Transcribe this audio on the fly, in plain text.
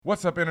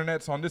What's up,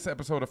 internets? On this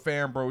episode of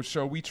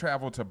FanBrosShow, we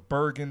travel to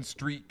Bergen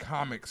St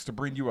Comics to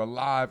bring you a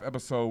live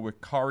episode with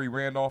Khary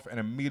Randolph and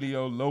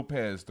Emilio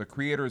Lopez, the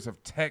creators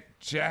of Tech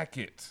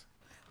Jacket.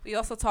 We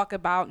also talk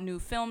about new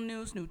film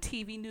news, new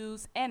TV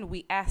news, and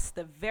we ask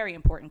the very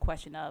important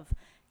question of,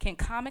 can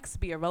comics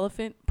be a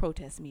relevant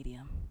protest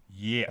medium?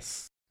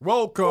 Yes.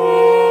 Welcome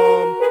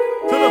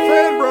to the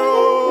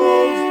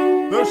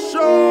FanBros, the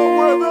show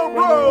where the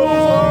bros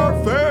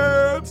are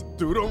fans.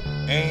 Doodle.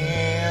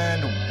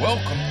 And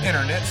welcome,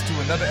 internets, to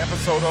another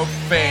episode of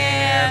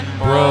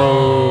FanBros,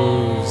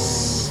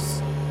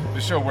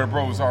 the show where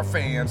bros are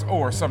fans,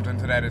 or something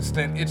to that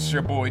extent. It's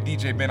your boy,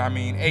 DJ Ben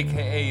Amin,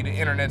 a.k.a. the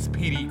internet's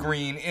PD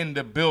Green, in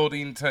the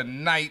building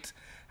tonight.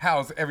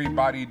 How's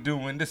everybody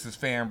doing? This is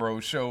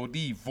FanBrosShow,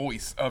 the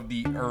voice of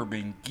the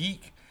urban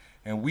geek.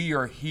 And we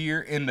are here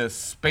in the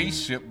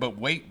spaceship, but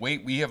wait,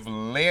 we have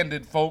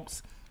landed,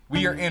 folks.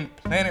 We are in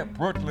Planet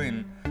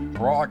Brooklyn,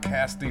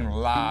 broadcasting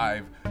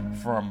live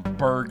from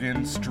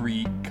Bergen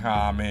St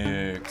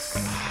Comics.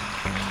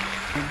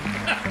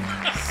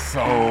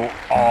 So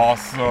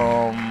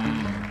awesome.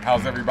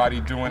 How's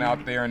everybody doing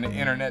out there in the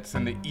internets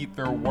and the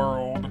ether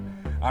world?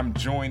 I'm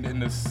joined in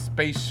the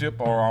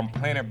spaceship or on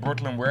Planet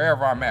Brooklyn,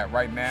 wherever I'm at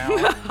right now,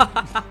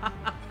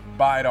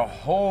 by the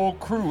whole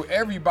crew.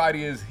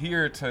 Everybody is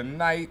here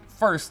tonight.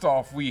 First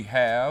off, we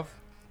have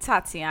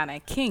Tatiana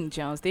King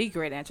Jones, the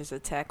great actress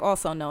of Tech,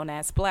 also known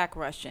as Black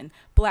Russian,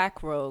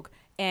 Black Rogue,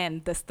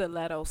 and the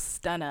Stiletto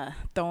Stunner,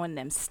 throwing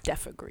them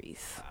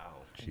Steffagrees.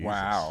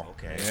 Wow.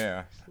 Okay.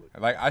 Yeah.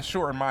 Like, I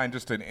shorten mine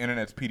just to the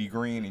internet's PD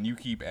Green, and you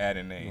keep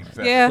adding names.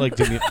 Yeah. Like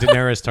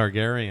Daenerys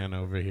Targaryen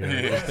over here.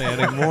 Yeah. Just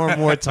adding more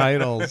and more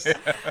titles.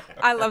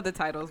 I love the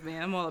titles,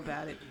 man. I'm all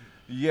about it.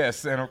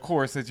 Yes, and of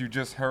course, as you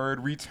just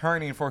heard,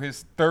 returning for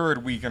his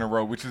third week in a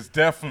row, which is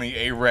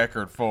definitely a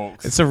record,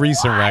 folks. It's a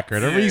recent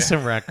record. Yeah.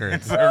 Recent record.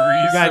 It's a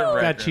recent got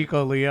record.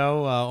 Chico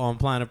Leo on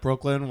Planet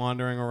Brooklyn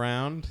wandering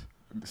around.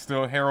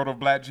 Still Herald of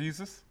Black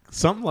Jesus?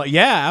 Something like,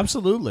 yeah,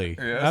 absolutely.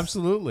 Yes.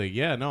 Absolutely.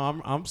 Yeah, no,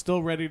 I'm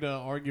still ready to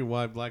argue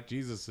why Black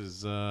Jesus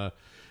is, the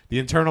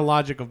internal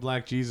logic of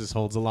Black Jesus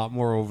holds a lot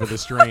more over the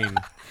strain.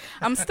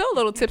 I'm still a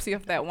little tipsy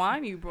off that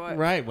wine you brought.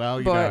 Right, well,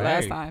 you brought know,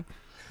 last hey. time.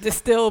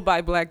 Distilled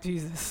by Black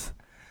Jesus.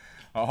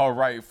 All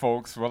right,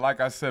 folks. Well, like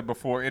I said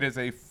before, it is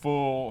a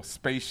full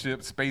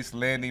spaceship, space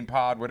landing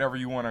pod, whatever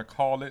you want to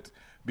call it,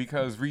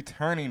 because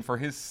returning for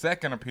his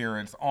second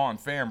appearance on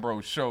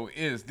FanBrosShow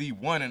is the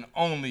one and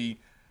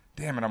only,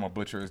 damn it, I'm going to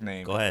butcher his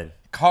name. Go ahead.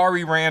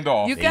 Khary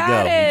Randolph. You There you got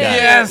go. it. You got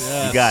Yes.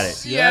 it. You got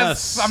it.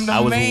 Yes, I'm the I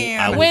was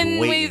man. When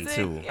waiting we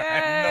too. say-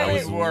 I know I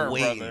was you were,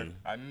 waiting. brother.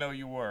 I know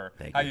you were.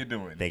 Thank How you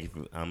doing? Thank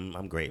you.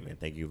 I'm great, man.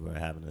 Thank you for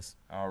having us.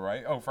 All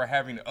right. Oh, for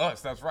having us.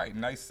 That's right.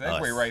 Nice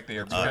segue Us. right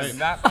there. Because Us.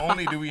 not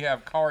only do we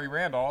have Khary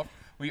Randolph,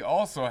 we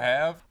also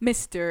have.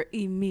 Mr.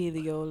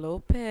 Emilio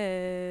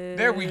Lopez.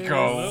 There we go.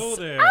 Hello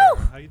there.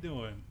 How you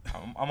doing?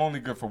 I'm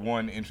only good for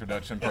one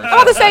introduction person. I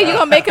was going to say, you going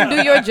to make him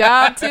do your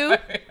job, too?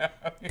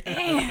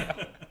 Damn.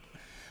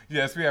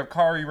 Yes, we have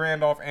Khary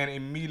Randolph and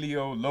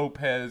Emilio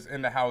Lopez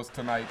in the house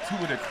tonight. Two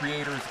of the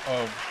creators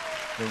of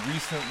the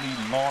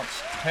recently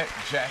launched Tech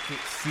Jacket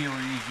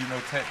series. You know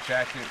Tech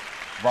Jacket,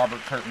 Robert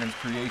Kirkman's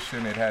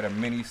creation. It had a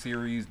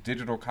mini-series,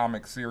 digital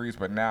comic series,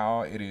 but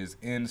now it is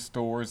in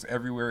stores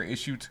everywhere.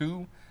 Issue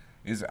 2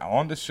 is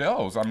on the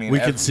shelves. I mean, We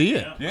can see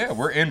it. Yeah,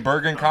 we're in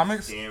Bergen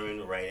Comics.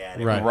 Staring right at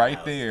it. Right. Right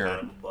now. there.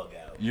 It's time to bug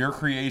out. Your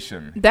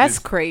creation. That's is-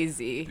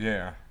 crazy.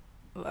 Yeah.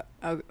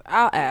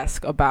 I'll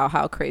ask about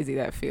how crazy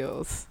that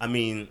feels. I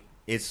mean,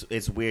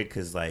 it's weird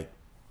because, like,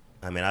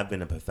 I mean, I've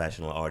been a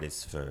professional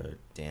artist for,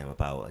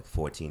 about, like,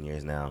 14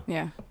 years now.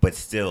 Yeah. But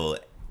still,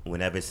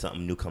 whenever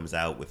something new comes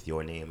out with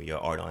your name or your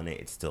art on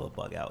it, it's still a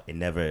bug out. It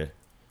never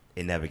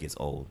gets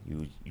old.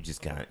 You just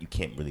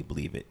can't really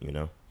believe it, you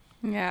know?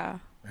 Yeah.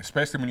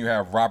 Especially when you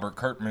have Robert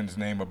Kirkman's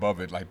name above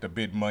it, like the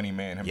big money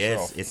man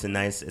himself. Yes, it's a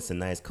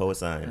nice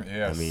cosign.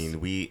 Yes. I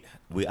mean,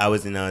 I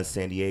was in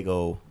San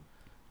Diego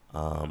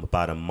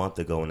about a month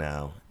ago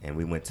now, and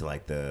we went to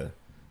like the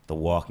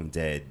Walking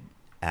Dead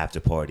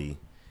after party,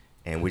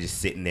 and we're just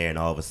sitting there, and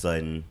all of a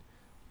sudden,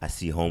 I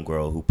see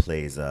homegirl who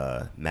plays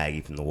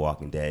Maggie from The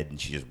Walking Dead,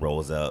 and she just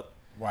rolls up,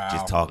 Wow.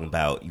 just talking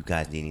about, you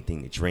guys need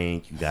anything to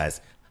drink? You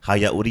guys,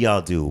 what do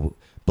y'all do?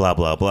 Blah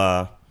blah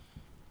blah.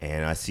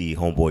 And I see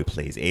homeboy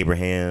plays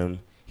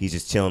Abraham. He's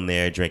just chilling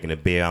there drinking a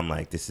beer. I'm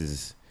like, this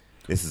is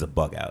a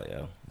bug out,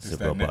 yo. This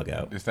is a real bug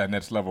out. It's that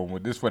next level.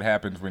 This is what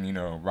happens when, you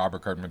know,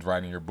 Robert Kirkman's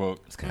writing your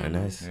book. It's kind of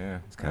nice. Yeah.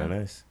 It's kind of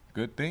nice.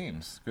 Good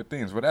themes.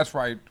 Well, that's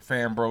right,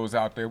 fan bros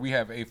out there. We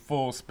have a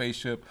full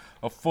spaceship,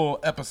 a full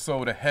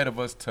episode ahead of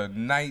us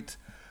tonight.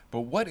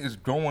 But what is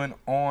going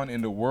on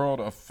in the world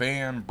of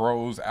fan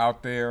bros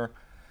out there?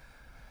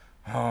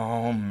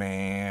 Oh,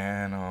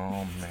 man.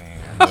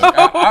 Look,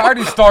 I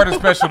already started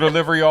special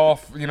delivery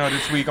off,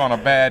 this week on a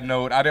bad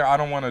note. I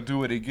don't want to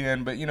do it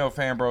again. But,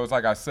 fan bros,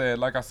 like I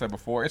said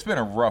before, it's been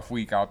a rough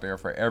week out there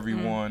for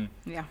everyone.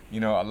 Yeah.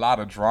 A lot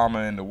of drama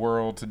in the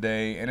world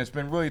today. And it's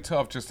been really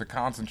tough just to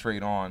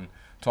concentrate on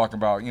talking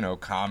about,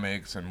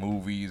 comics and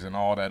movies and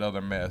all that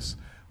other mess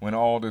when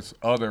all this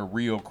other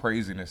real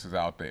craziness is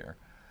out there.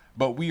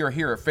 But we are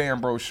here at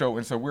FanBrosShow,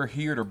 and so we're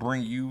here to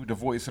bring you the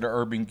voice of the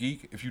urban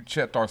geek. If you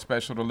checked our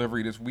special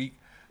delivery this week,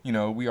 you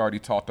know, we already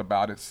talked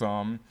about it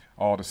some,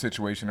 all the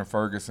situation in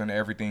Ferguson,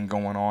 everything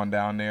going on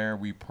down there.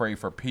 We pray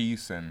for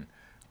peace and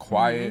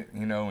quiet,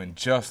 you know, and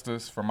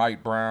justice for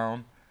Mike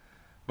Brown.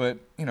 But,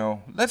 you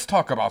know, let's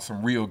talk about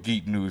some real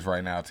geek news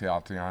right now,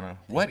 Tiana.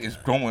 What is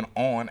going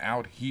on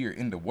out here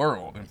in the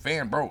world in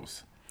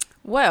FanBros?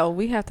 Well,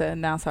 we have to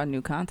announce our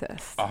new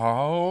contest.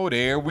 Oh,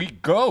 there we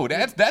go.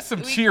 That's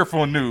some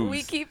cheerful news.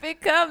 We keep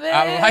it coming.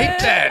 I like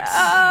that.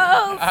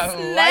 Oh, I snap.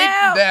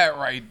 like that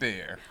right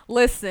there.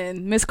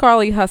 Listen, Miss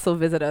Carly Hustle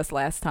visited us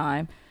last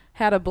time.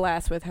 Had a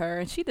blast with her,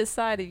 and she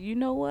decided, you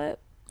know what?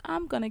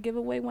 I'm going to give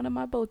away one of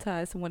my bow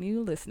ties to one of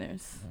you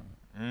listeners.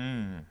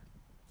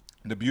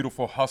 The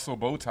beautiful Hustle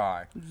bow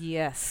tie.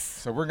 Yes.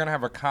 So we're going to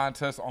have a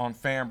contest on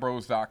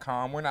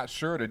fanbros.com. We're not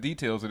sure the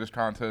details of this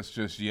contest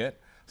just yet.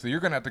 So you're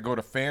going to have to go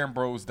to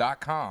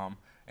fanbros.com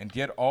and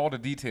get all the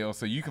details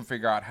so you can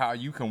figure out how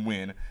you can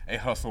win a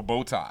Hustle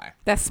bow tie.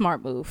 That's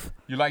smart move.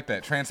 You like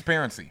that?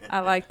 Transparency. I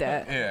like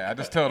that. Yeah, I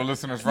just tell the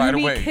listeners right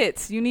away.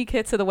 Unique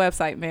hits to the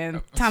website,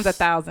 man. Times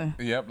 1,000.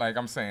 Yep, like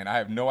I'm saying, I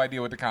have no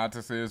idea what the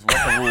contest is, what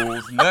the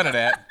rules, none of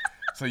that.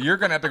 So you're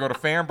going to have to go to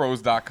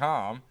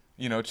fanbros.com,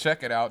 you know,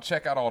 check it out.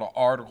 Check out all the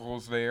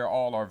articles there,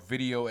 all our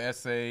video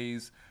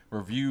essays,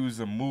 reviews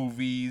of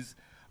movies,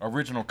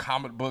 original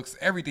comic books,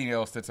 everything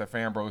else that's at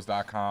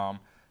fanbros.com.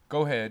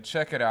 Go ahead,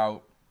 check it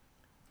out,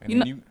 and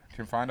then you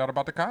can find out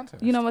about the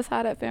contest. You know what's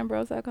hot at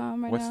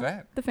fanbros.com right now? What's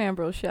that? The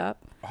FanBros shop.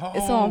 Oh,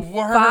 It's on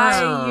word.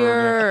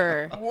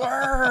 fire.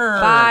 Word.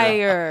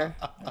 Fire.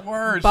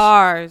 Word.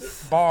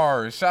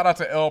 Bars. Shout out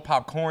to El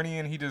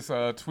Popcornian. He just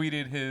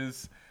tweeted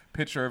his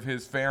picture of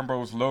his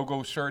FanBros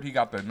logo shirt. He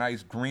got the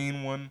nice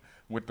green one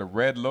with the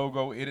red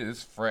logo. It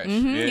is fresh.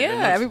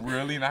 It looks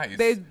really nice.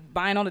 They're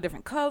buying all the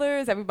different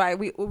colors.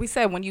 Everybody, we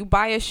said when you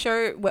buy a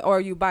shirt or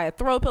you buy a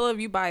throw pillow, if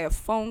you buy a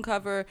phone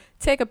cover,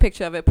 take a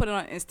picture of it, put it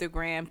on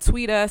Instagram,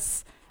 tweet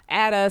us,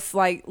 add us,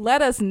 like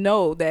let us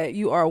know that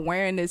you are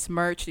wearing this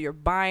merch, you're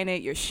buying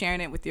it, you're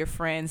sharing it with your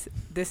friends.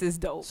 This is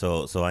dope.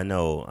 So I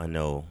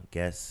know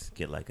guests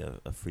get like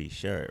a free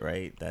shirt,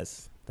 right?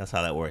 That's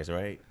how that works,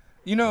 right?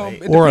 You know,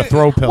 right. Or a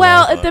throw pillow.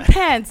 Well, it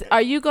depends.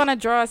 Are you going to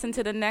draw us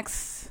into the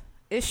next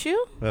issue?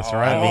 That's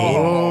right. I mean,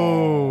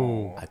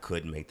 Oh. I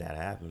couldn't make that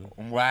happen.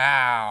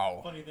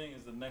 Wow. Funny thing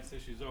is the next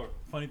issue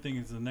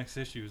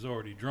is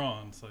already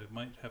drawn, so it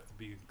might have to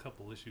be a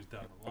couple issues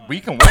down the line.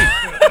 We can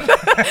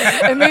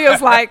wait.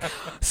 Emilio's like,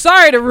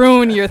 sorry to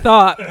ruin your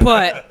thought,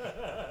 but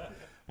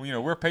Well, you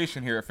know, we're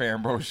patient here at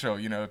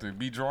FanBrosShow. You know, to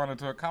be drawn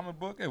into a comic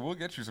book, hey, we'll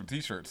get you some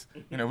T-shirts.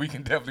 You know, we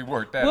can definitely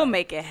work that. we'll out.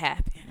 make it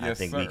happen. I Yes,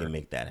 think sir. we can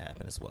make that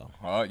happen as well.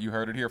 You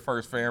heard it here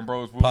first,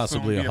 FanBros. We'll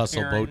Possibly soon a be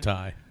hustle appearing. bow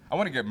tie. I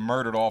want to get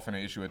murdered off in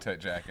an issue of Tet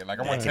Jacket. Like,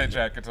 I want Tet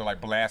Jacket to,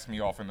 like, blast me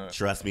off in the...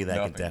 Trust me, that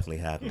nothing. can definitely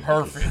happen.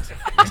 Perfect.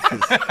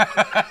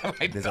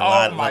 Like, There's a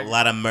my-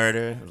 lot of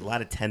murder, a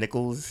lot of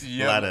tentacles,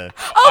 Yeah. a lot of.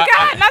 Oh,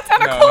 God, not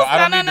tentacles. No, I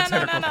don't need the no,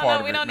 tentacles no, part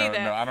of we it. don't need No,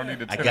 that. I don't need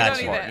the I tentacles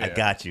got you. part. I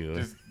got you.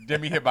 Just get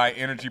me hit by an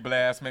energy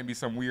blast, maybe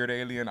some weird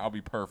alien. I'll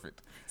be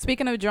perfect.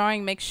 Speaking of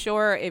drawing, make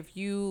sure if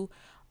you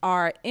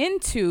are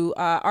into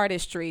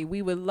artistry,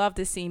 we would love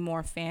to see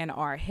more fan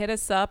art. Hit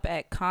us up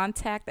at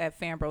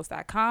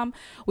contact@fanbros.com.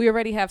 We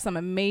already have some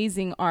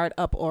amazing art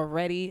up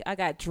already. I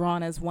got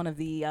drawn as one of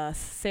the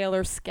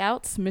Sailor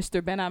Scouts.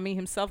 Mr. Ben Ami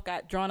himself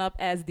got drawn up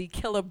as the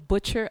Killer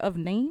Butcher of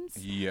Names.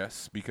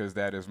 Yes, because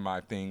that is my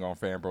thing on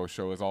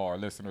FanBrosShow. As all our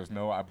listeners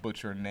know, I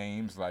butcher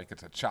names like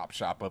it's a chop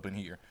shop up in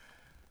here.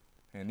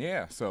 And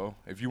yeah, so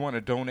if you want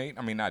to donate,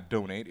 I mean not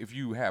donate, if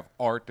you have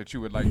art that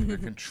you would like to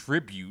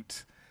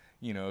contribute,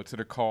 you know, to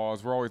the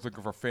cause, we're always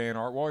looking for fan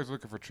art. We're always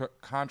looking for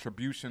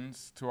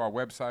contributions to our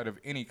website of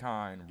any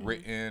kind,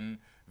 written,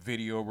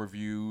 video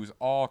reviews,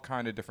 all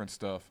kind of different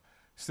stuff.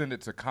 Send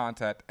it to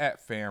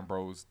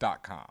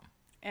contact@fanbros.com.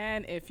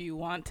 And if you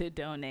want to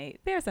donate,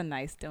 there's a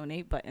nice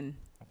donate button.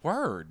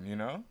 Word, you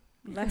know,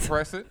 you can Let's-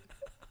 press it.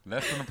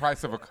 Less than the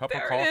price of a cup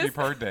There of it coffee is.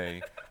 per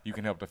day. You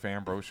can help the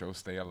FanBros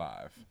stay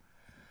alive.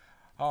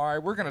 All right,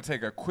 we're going to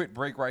take a quick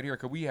break right here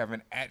because we have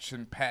an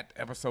action-packed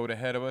episode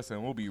ahead of us,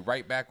 and we'll be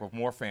right back with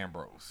more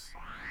FanBros.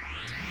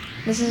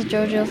 This is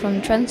JoJo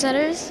from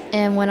Trendsetters,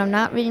 and when I'm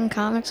not reading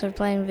comics or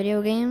playing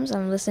video games,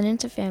 I'm listening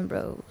to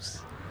FanBros.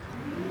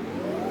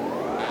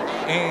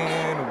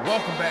 And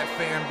welcome back,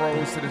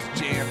 FanBros, to this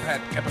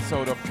jam-packed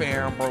episode of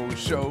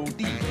FanBrosShow,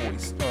 the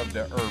voice of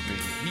the urban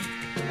geek.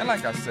 And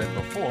like I said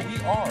before, we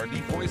are the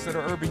voice of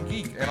the urban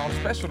geek. And on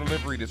special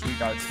delivery this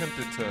week, I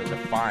attempted to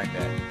define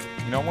that.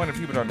 You know, I wanted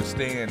people to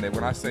understand that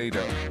when I say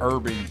the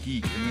urban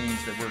geek, it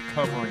means that we're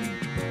covering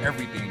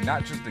everything,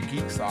 not just the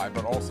geek side,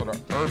 but also the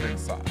urban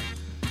side.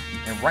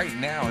 And right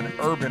now in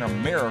urban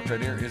America,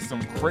 there is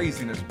some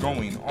craziness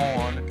going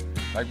on.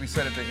 Like we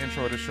said at the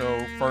intro of the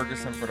show,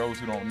 Ferguson, for those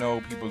who don't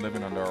know, people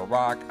living under a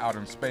rock, out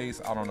in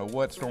space, I don't know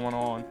what's going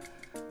on.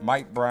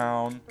 Mike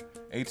Brown,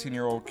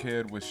 18-year-old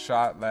kid was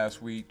shot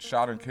last week,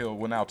 shot and killed,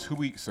 well now 2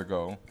 weeks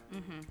ago.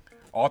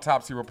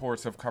 Autopsy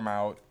reports have come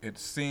out. It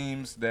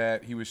seems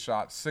that he was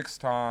shot 6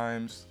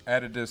 times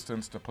at a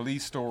distance. The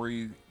police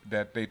story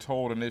that they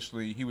told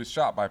initially, he was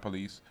shot by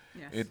police.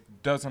 Yes.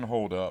 It doesn't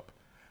hold up.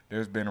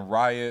 There's been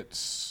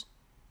riots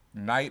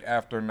night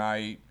after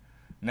night.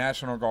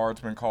 National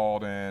Guard's been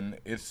called in.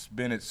 It's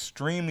been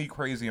extremely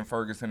crazy in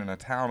Ferguson, in a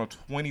town of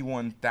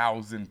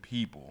 21,000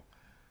 people.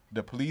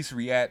 The police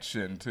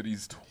reaction to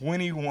these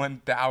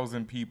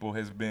 21,000 people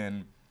has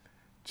been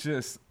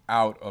just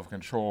out of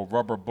control.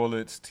 Rubber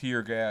bullets,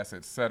 tear gas,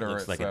 etc.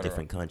 Looks like a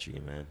different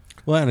country, man.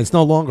 Well, and it's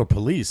no longer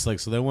police. Like,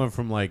 so they went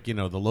from like, you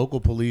know, the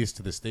local police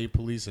to the state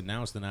police, and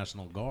now it's the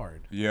National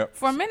Guard. Yep.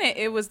 For a minute,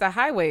 it was the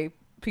highway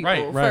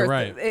people. Right.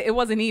 First. It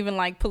wasn't even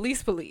like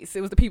police.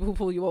 It was the people who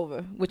pull you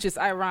over, which is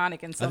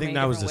ironic in so many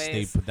different ways. I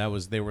think that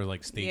was the state. They were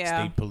like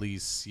state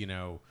police, you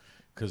know,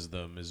 because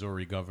the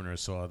Missouri governor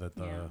saw that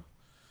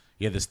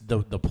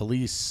the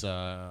police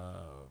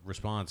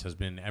response has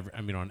been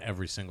on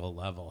every single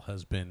level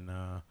has been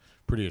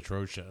pretty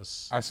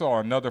atrocious. I saw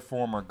another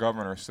former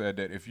governor said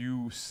that if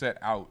you set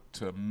out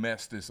to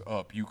mess this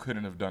up, you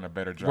couldn't have done a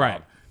better job.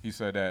 Right. He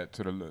said that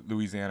to the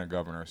Louisiana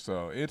governor.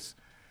 So it's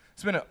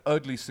been an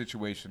ugly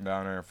situation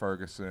down there in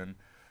Ferguson.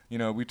 You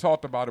know, we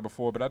talked about it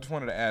before, but I just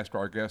wanted to ask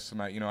our guests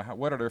tonight, you know,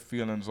 what are their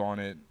feelings on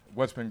it?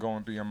 What's been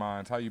going through your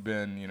minds? How you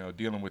been, you know,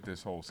 dealing with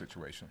this whole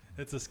situation?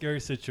 It's a scary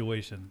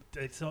situation.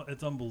 It's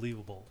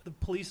unbelievable. The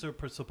police are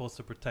supposed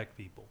to protect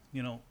people.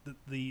 You know,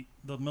 the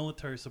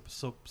military is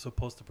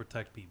supposed to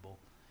protect people,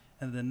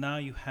 and then now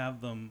you have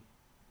them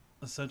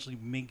essentially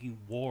making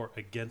war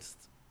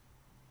against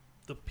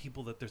the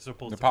people that they're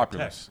supposed to protect. The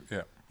populace.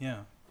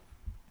 Yeah.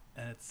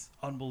 And it's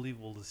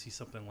unbelievable to see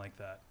something like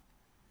that.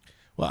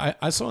 Well,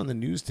 I saw in the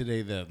news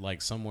today that,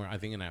 like, somewhere, I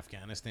think in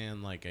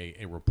Afghanistan, like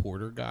a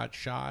reporter got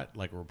shot,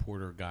 like a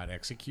reporter got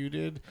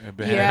executed.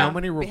 Yeah. How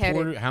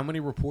many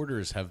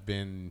reporters have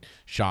been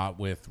shot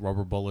with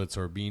rubber bullets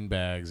or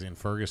beanbags in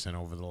Ferguson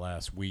over the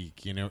last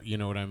week? You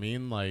know what I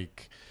mean?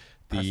 Like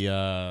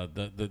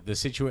the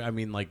situation. I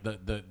mean, like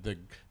the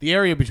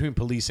area between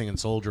policing and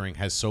soldiering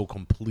has so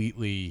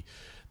completely.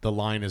 The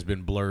line has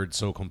been blurred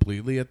so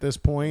completely at this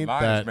point. The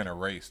line has been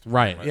erased.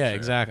 Right. Yeah,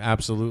 exactly.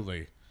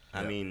 Absolutely.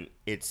 I mean,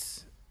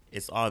 it's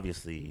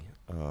obviously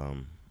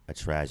a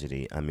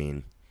tragedy. I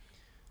mean,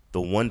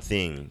 the one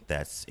thing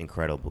that's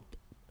incredible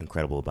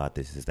about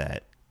this is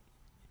that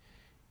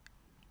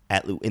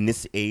in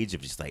this age of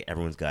just like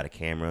everyone's got a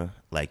camera,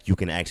 like you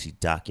can actually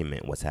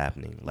document what's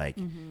happening. Like,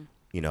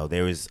 you know,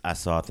 I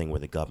saw a thing where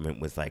the government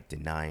was like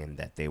denying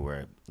that they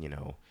were, you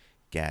know,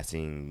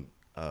 gassing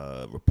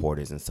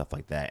reporters and stuff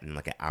like that, and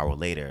like an hour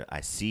later,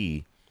 I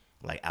see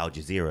like Al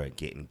Jazeera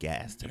getting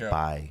gassed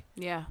by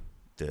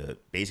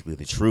basically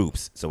the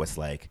troops. So it's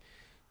like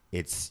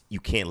you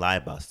can't lie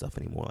about stuff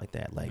anymore like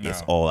that. Like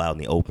it's all out in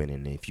the open,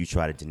 and if you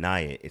try to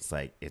deny it, it's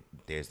like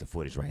there's the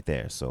footage right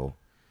there. So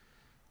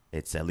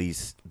it's at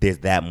least there's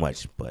that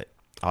much, but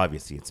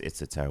obviously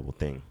it's a terrible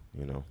thing,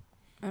 you know.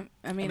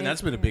 I mean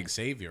that's been a big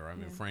savior. I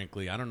mean,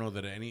 frankly, I don't know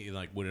that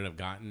would it have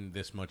gotten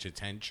this much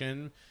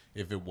attention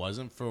if it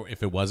wasn't for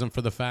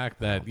the fact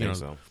that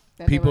people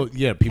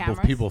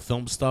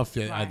film stuff.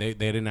 Right. They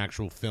didn't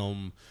actually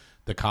film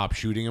the cop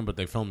shooting him, but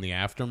they filmed the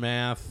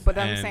aftermath. But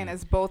I'm saying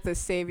it's both the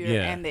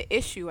savior and the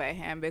issue at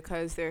hand,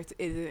 because there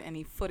isn't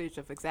any footage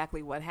of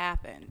exactly what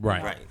happened.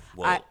 Right. Right.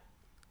 Well,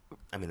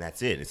 I mean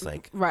that's it. It's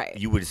like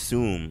you would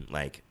assume,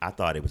 like I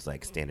thought it was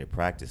like standard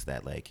practice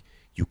that like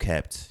you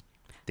kept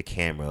the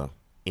camera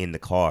in the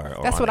car.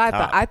 Or that's on what the I cop.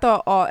 thought. I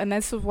thought all, and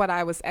this is what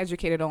I was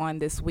educated on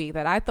this week,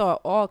 that I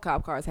thought all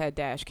cop cars had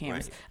dash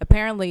cams. Right.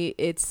 Apparently,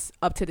 it's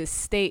up to the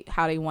state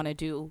how they want to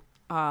do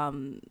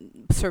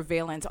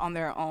surveillance on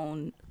their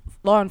own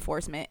law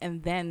enforcement.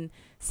 And then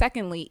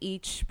secondly,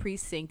 each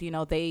precinct, you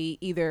know, they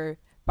either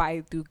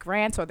through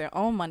grants or their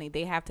own money,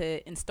 they have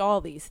to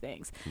install these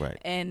things. Right.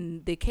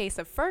 In the case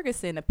of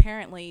Ferguson,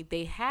 apparently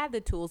they had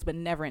the tools but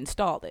never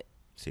installed it.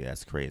 See,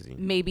 that's crazy.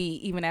 Maybe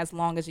even as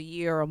long as a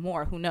year or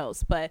more, who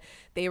knows? But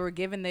they were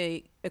given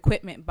the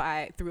equipment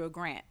through a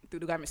grant through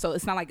the government, so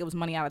it's not like it was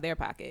money out of their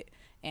pocket.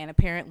 And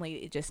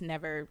apparently, it just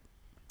never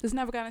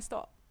got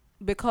installed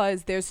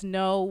because there's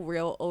no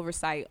real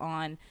oversight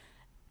on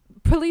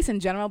police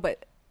in general.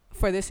 But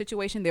for this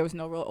situation, there was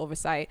no real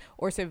oversight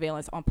or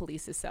surveillance on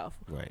police itself.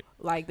 Right.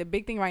 Like the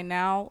big thing right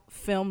now,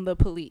 film the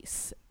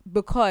police,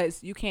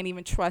 because you can't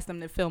even trust them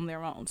to film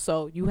their own.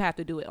 So you have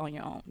to do it on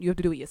your own. You have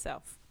to do it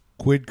yourself.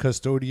 Quid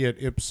custodiet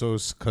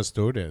ipsos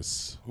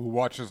custodes. Who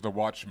watches the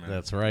watchman?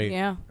 That's right.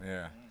 Yeah.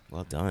 Yeah.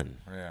 Well done.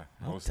 Yeah.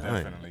 Well Most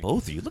done. definitely.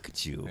 Both of you. Look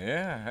at you.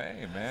 Yeah.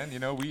 Hey, man. You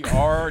know, we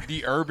are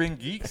the urban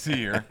geeks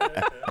here.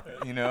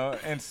 You know,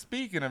 and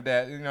speaking of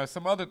that, you know,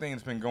 some other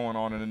things been going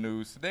on in the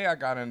news. Today I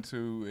got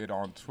into it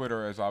on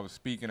Twitter as I was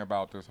speaking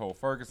about this whole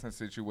Ferguson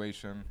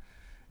situation.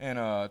 And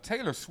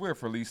Taylor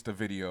Swift released a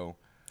video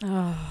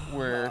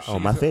where she's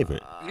my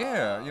favorite.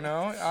 Yeah, you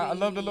know, I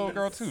love the little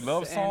girl too.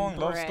 Love song,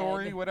 love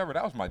story, whatever.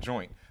 That was my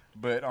joint.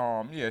 But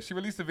yeah, she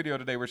released a video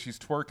today where she's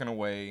twerking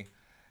away,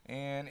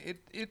 and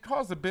it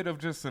caused a bit of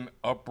just an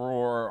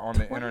uproar on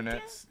the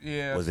internet.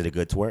 Yeah. Was it a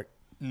good twerk?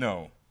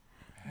 No.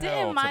 Hell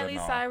Didn't to Miley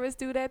the no. Cyrus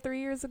do that 3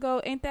 years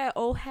ago? Ain't that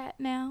old hat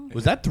now?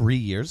 Was that 3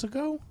 years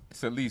ago?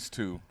 It's at least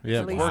 2. Yeah,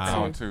 At least Working two.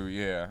 on 2,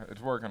 yeah.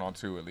 It's working on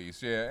 2 at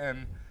least, yeah.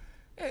 And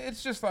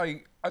it's just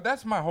like,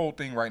 that's my whole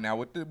thing right now.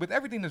 With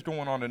everything that's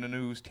going on in the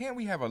news, can't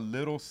we have a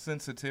little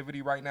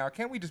sensitivity right now?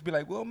 Can't we just be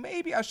like, well,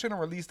 maybe I shouldn't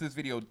release this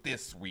video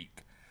this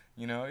week?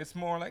 You know, it's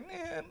more like,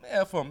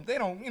 F them. They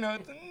don't,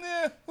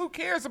 who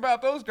cares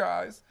about those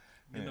guys?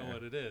 You know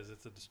what it is?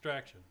 It's a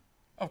distraction.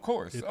 Of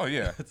course.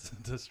 Yeah. It's a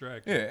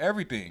distraction. Yeah,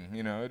 everything.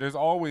 There's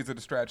always a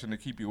distraction to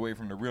keep you away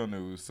from the real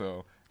news.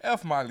 So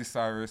F Miley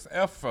Cyrus,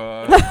 F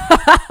them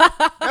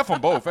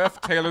both. F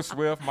Taylor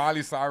Swift,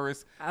 Miley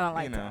Cyrus. I don't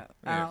like that.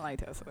 I don't like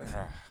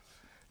that.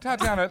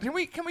 Tatiana, can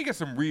we get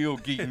some real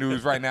geek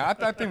news right now?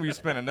 I think we've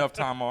spent enough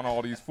time on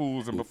all these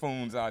fools and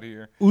buffoons out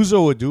here.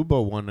 Uzo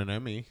Aduba won an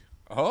Emmy.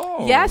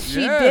 Oh, Yes, she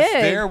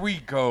did. There we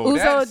go.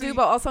 Uzo Aduba,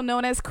 also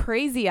known as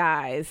Crazy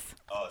Eyes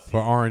For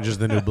Orange is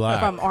the New Black.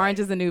 from Orange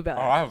is the New Black.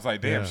 Oh, I was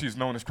like, damn, Yeah. she's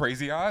known as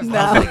Crazy Eyes? No.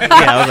 Yeah,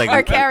 I was like,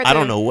 Her character- I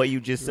don't know what you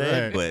just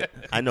said, Right.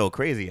 but I know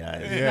Crazy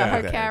Eyes. No, her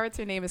Okay.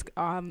 character name is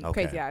Okay.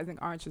 Crazy Eyes in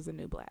Orange is the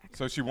New Black.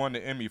 So she won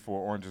the Emmy for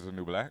Orange is the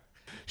New Black?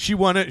 She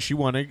won it. She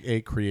won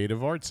a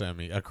Creative Arts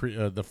Emmy,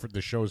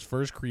 the show's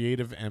first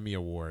Creative Emmy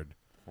Award.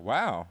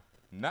 Wow.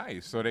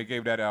 Nice. So they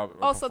gave that out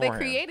Oh, so they beforehand.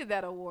 created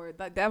that award.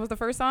 Like that was the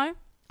first time?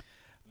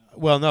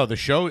 Well, no,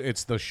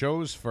 it's the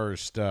show's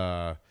first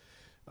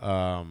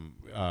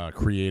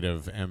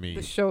Creative Emmy.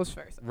 The show's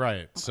first.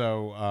 Right.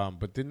 So,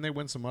 but didn't they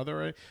win some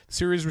other? The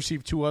series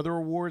received 2 other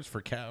awards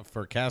for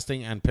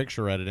casting and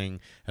picture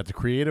editing at the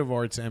Creative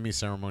Arts Emmy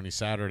ceremony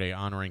Saturday,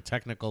 honoring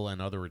technical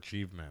and other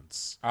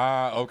achievements.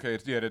 Okay.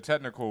 Yeah, the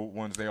technical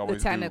ones they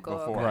always technical,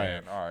 do okay.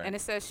 beforehand. All right. And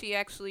it says she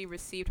actually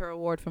received her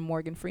award from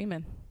Morgan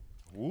Freeman,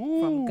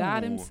 Ooh. from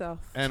God himself.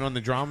 And on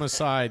the drama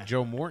side,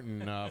 Joe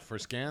Morton for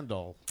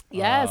Scandal.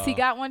 Yes, he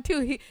got one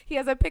too. He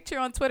has a picture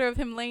on Twitter of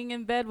him laying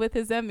in bed with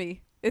his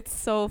Emmy. It's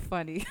so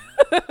funny.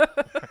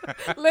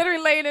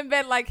 Literally laying in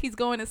bed like he's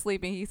going to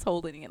sleep and he's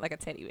holding it like a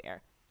teddy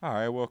bear. All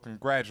right. Well,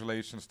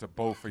 congratulations to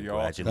both of y'all.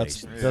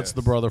 Congratulations. That's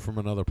the brother from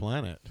another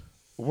planet.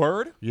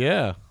 Word?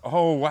 Yeah.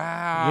 Oh,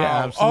 wow.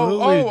 Yeah,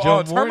 absolutely. Oh,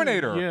 Joe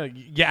Terminator. Morton,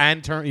 yeah,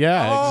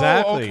 Oh,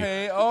 exactly.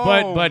 okay.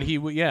 Oh. But he,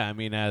 I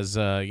mean, as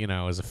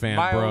as a fan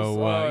Miles,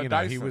 bro, he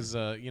Dyson. was,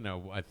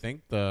 I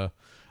think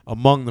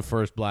among the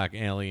first black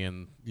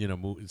alien,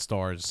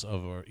 stars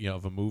of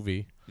a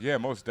movie. Yeah,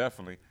 most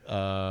definitely.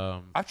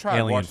 I tried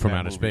Alien watching from that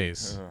Outer movie.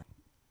 Space.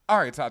 All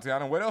right,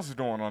 Tatiana, what else is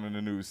going on in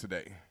the news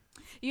today?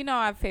 You know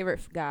our favorite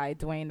guy,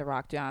 Dwayne "The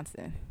Rock"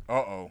 Johnson.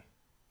 Uh-oh.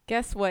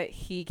 Guess what?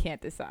 He can't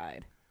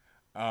decide.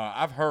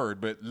 I've heard,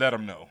 but let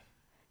him know.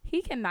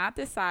 He cannot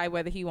decide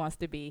whether he wants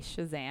to be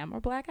Shazam or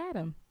Black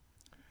Adam.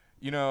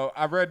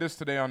 I read this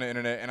today on the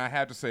internet, and I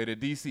have to say that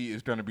DC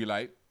is going to be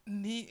like,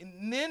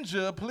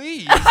 Ninja,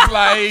 please.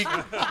 Like,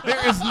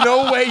 there is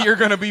no way you're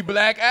going to be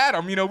Black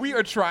Adam. We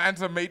are trying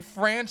to make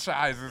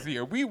franchises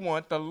here. We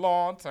want the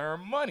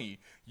long-term money.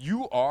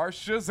 You are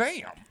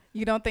Shazam.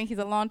 You don't think he's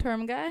a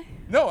long-term guy?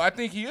 No, I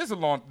think he is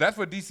that's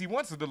what DC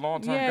wants, is the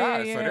long-term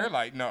guy. Yeah. So they're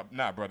like, no,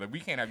 nah, brother, we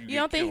can't have you You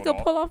don't think he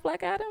could pull off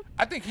Black Adam?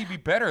 I think he'd be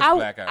better as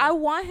Black Adam. I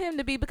want him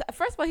to be, because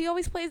first of all, he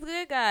always plays the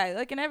good guy,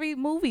 like in every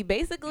movie,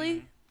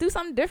 basically. Do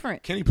something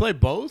different. Can he play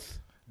both?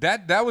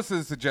 That was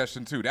his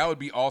suggestion too. That would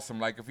be awesome.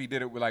 Like if he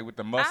did it with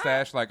the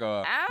mustache, like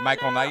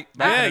Michael Knight. I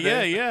back in the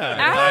day.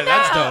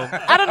 That's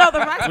dope. I don't know. The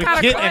Rock's kind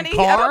of Kit corny. and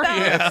Carr? I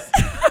don't know.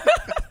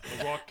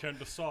 The Rock can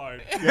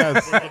decide.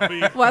 Yes.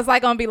 Well, it's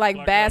like gonna be like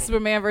Black bad Adam.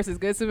 Superman versus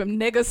good Superman,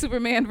 nigga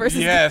Superman versus.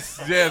 Yes.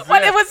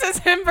 What it was just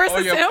him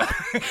versus yeah. him.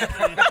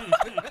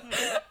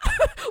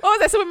 What was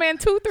that? Superman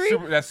 2, 3?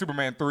 That's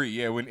Superman 3.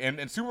 Yeah,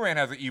 and Superman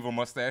has an evil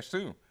mustache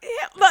too. Yeah,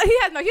 look, he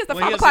has Well,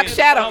 5 he o'clock has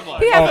shadow. the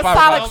He has a 5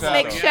 solid o'clock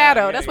snake shadow.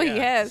 shadow. That's what he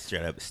has.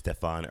 Straight up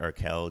Stefan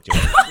Urkel.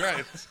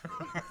 Right.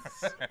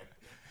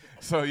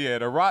 So yeah,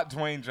 the Rock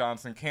Dwayne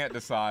Johnson can't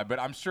decide, but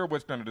I'm sure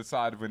what's going to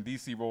decide when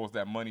DC rolls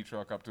that money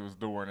truck up to his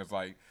door and it's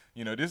like,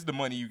 this is the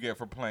money you get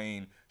for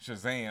playing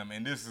Shazam,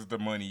 and this is the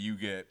money you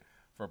get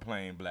for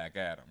playing Black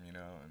Adam. And,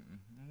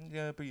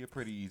 it'd be a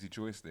pretty easy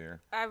choice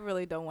there. I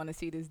really don't want to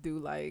see this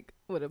dude like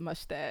with a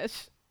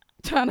mustache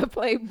trying to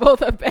play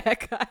both a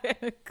bad guy and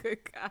a good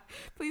guy.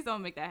 Please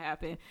don't make that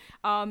happen.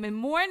 And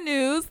more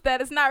news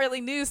that is not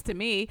really news to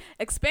me.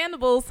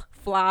 Expendables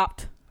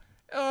flopped.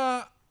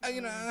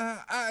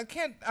 I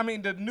can't. I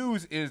mean, the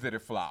news is that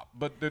it flopped,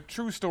 but the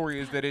true story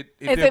is that it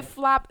Is did, it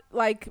flopped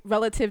like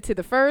relative to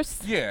the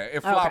first? Yeah, it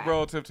flopped Okay.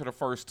 relative to the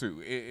first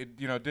two. It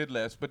did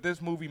less, but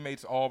this movie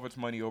makes all of its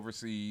money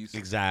overseas.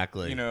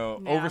 Exactly. Yeah.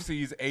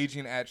 Overseas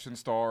Asian action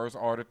stars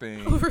are the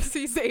thing.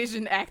 Overseas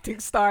Asian acting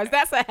stars.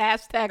 That's a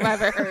hashtag if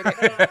I've ever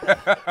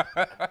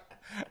heard it.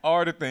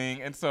 Are the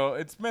thing, and so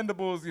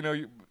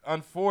Expendables.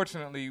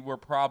 Unfortunately, we're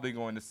probably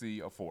going to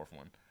see a fourth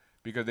one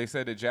because they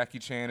said that Jackie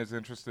Chan is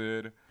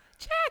interested.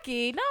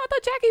 Jackie, no, I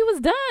thought Jackie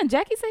was done.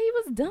 Jackie said he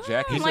was done.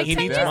 Jackie like he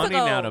 10 needs years money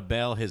ago. now to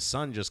bail his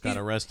son. Just got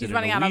arrested he's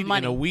running out of in a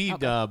money.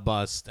 weed Okay.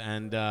 bust,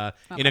 and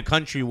in a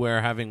country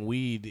where having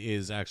weed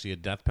is actually a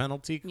death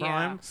penalty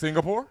crime.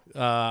 Singapore?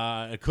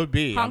 It could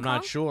be. Hong I'm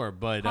not Kong? sure,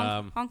 but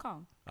Hong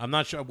Kong. I'm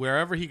not sure.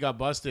 Wherever he got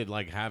busted,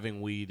 like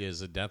having weed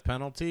is a death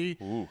penalty.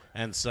 Ooh.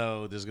 And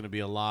so there's going to be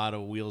a lot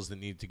of wheels that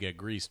need to get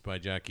greased by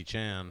Jackie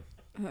Chan.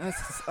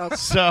 Okay.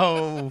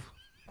 So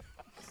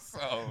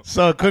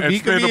it could he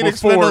could be in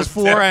Expendables Expendables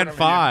 4 and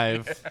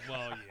 5.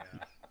 Well, yeah.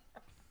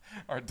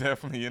 Are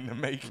definitely in the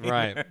making.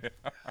 Right.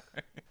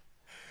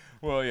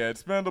 Well, yeah,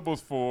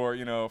 Expendables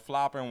 4,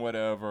 flopping,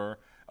 whatever.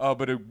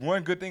 But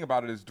one good thing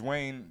about it is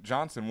Dwayne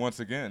Johnson, once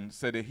again,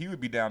 said that he would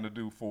be down to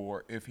do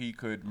 4 if he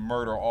could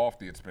murder off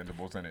the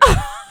Expendables in it.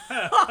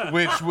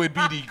 Which would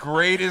be the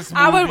greatest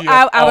movie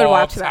I would all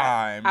watch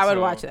time. that. I would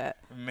watch that.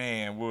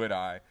 Man, would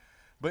I.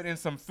 But in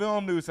some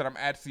film news that I'm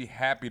actually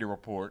happy to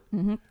report,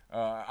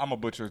 I'm a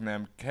butcher his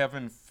name,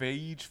 Kevin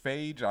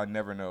Feige, I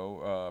never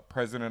know,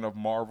 president of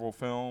Marvel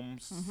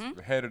Films,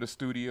 the head of the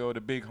studio,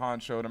 the big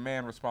honcho, the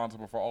man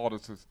responsible for all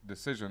the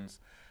decisions,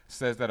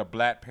 says that a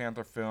Black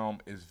Panther film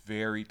is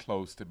very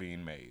close to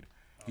being made.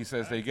 He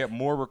says they get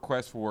more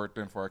requests for it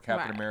than for a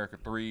Captain America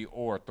 3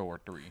 or Thor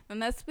 3.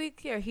 And let's be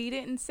clear, he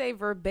didn't say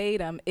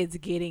verbatim it's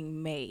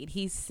getting made.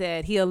 He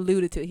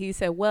alluded to it. He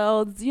said,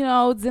 well,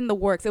 it's in the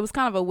works. It was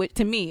kind of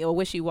to me, a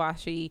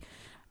wishy-washy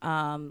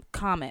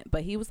comment.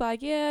 But he was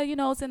like, yeah,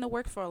 it's in the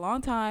works for a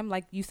long time.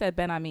 Like you said,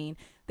 Ben, I mean,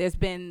 there's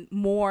been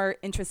more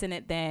interest in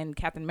it than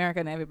Captain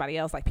America and everybody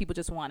else. Like, people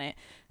just want it.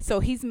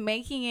 So he's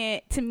making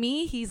it, to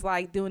me, he's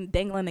like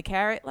dangling the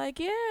carrot. Like,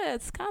 yeah,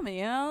 it's coming,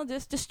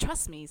 just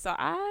trust me. So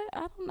I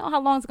don't know how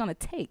long it's going to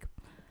take.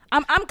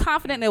 I'm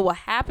confident it will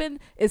happen.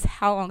 Is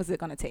how long is it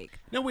going to take?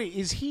 No, wait.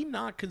 Is he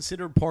not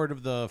considered part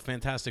of the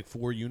Fantastic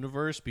Four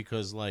universe?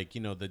 Because,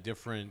 the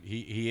different...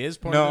 He is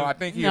part of No, I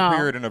think he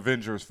appeared in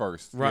Avengers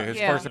first. Right. Yeah,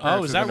 his first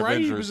appearance is that in right?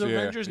 Avengers. He was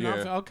Avengers?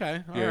 Yeah.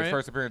 Okay. All right. His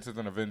first appearance is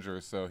in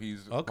Avengers, so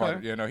he's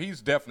okay.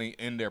 He's definitely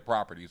in their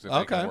properties that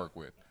they can work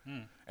with.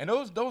 And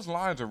those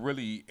lines are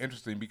really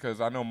interesting because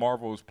I know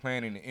Marvel is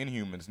planning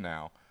Inhumans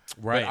now.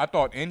 Right. But I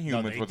thought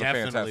Inhumans was a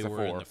Fantastic Fantastic Four.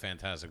 Four. In the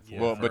Fantastic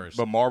Four first.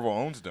 But Marvel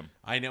owns them.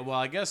 I know. Well,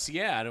 I guess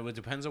it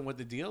depends on what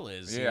the deal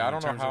is. Yeah, I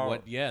don't know how.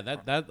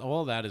 That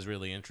all that is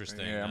really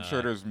interesting. Yeah, I'm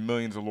sure there's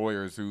millions of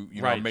lawyers who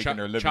making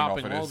their living chopping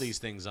off of this. all these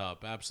things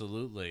up.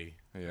 Absolutely.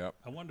 Yep.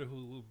 I wonder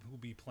who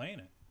be playing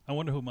it. I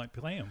wonder who might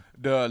play him.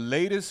 The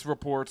latest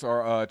reports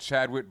are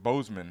Chadwick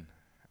Boseman,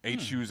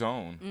 HU's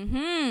own.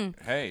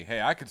 Mm-hmm.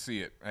 Hey, I could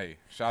see it. Hey,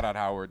 shout out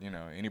Howard.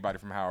 Anybody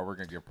from Howard, we're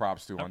gonna give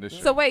props to on this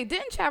show. So wait,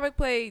 didn't Chadwick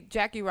play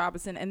Jackie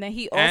Robinson, and then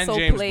he also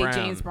played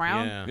James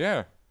Brown?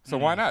 Yeah. So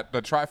why not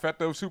the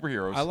trifecta of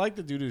superheroes? I like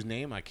the dude whose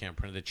name I can't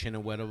pronounce. The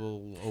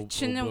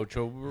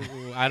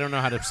I don't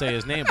know how to say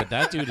his name, but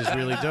that dude is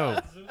really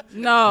dope.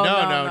 No.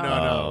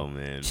 Oh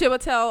man.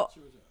 Chiwetel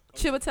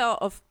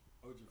of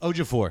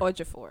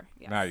Ejiofor.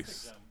 Yes.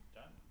 Nice.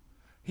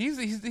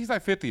 He's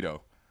like 50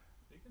 though.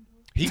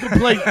 He could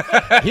play.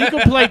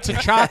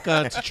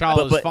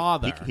 T'Challa's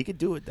father. He could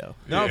do it though.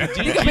 No, but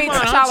could be Demon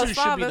T'Challa's Hunter should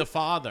father. be the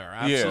father.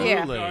 Yeah.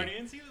 Absolutely.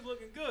 Guardians, he was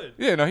looking good.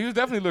 Yeah, no, he was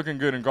definitely looking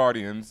good in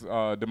Guardians.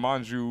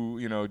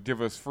 Demanju,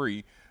 give us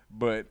free,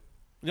 but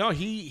No,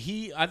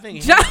 he. I think.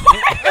 Wait.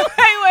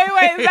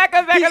 Back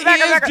up.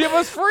 Give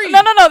us free.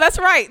 No. That's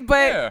right.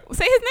 But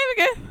say his name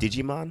again.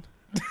 Digimon?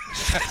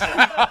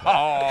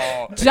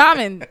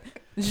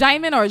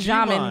 Jamin or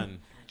Jamin.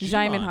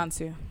 Jamin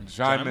Hansu.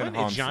 Jaimin It's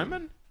Hansu.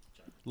 Jaimin?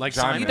 Like Jaimin.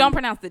 Simon? You don't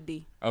pronounce the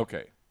D.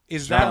 Okay.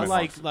 Is Jaimin that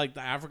Hansu. like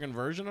the African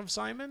version of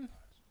Simon?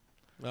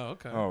 Oh,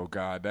 okay. Oh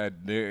God,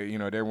 that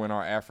there went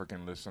our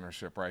African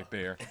listenership right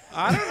there.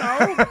 I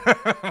don't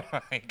know.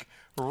 Like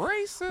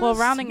racist. Well,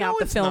 rounding out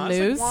the film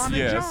news.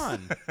 Yes.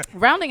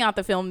 Rounding out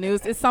the film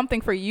news is something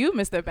for you,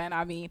 Mr. Ben.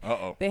 I mean,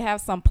 they have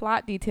some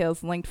plot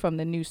details linked from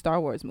the new Star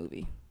Wars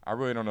movie. I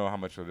really don't know how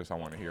much of this I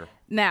want to hear.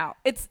 Now,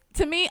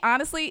 to me,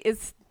 honestly,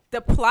 it's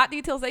the plot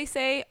details they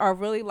say are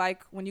really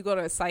like when you go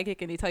to a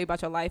psychic and they tell you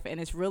about your life and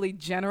it's really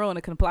general and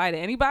it can apply to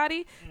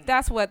anybody.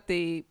 That's what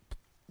the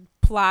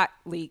plot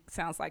leak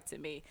sounds like to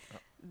me.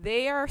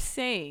 They are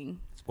saying,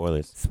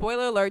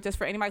 spoiler alert, just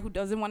for anybody who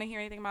doesn't want to hear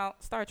anything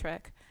about Star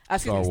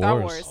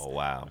Wars. Oh,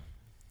 wow.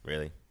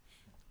 Really?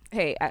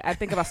 Hey, I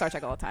think about Star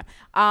Trek all the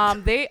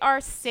time. They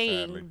are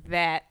saying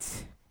that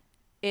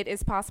it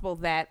is possible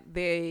that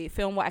the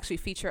film will actually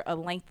feature a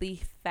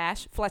lengthy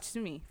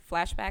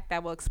flashback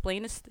that will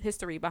explain the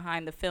history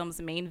behind the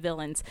film's main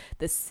villains,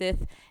 the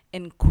Sith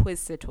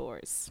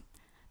Inquisitors.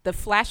 The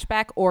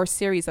flashback or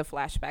series of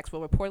flashbacks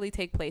will reportedly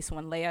take place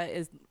when Leia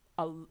is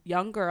a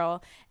young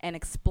girl and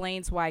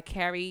explains why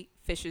Carrie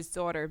Fisher's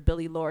daughter,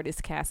 Billie Lourd,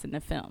 is cast in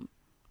the film.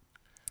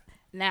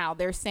 Now,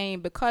 they're saying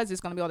because there's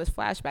going to be all this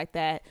flashback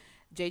that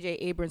J.J.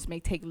 Abrams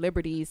may take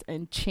liberties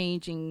in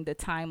changing the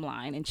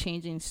timeline and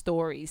changing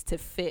stories to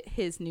fit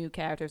his new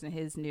characters and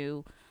his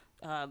new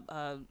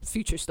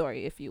future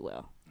story, if you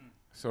will.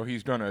 So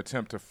he's going to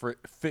attempt to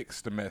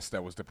fix the mess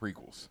that was the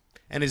prequels.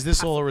 And is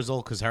this all a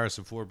result because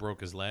Harrison Ford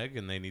broke his leg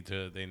and they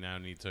now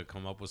need to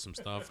come up with some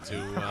stuff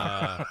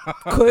to?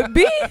 Could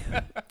be.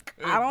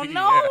 I don't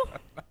know. Yeah.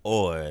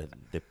 Or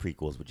the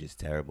prequels were just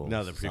terrible.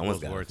 No, the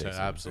prequels were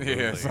absolutely.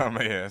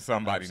 Yeah,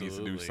 somebody needs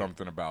to do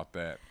something about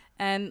that.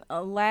 And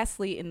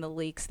lastly, in the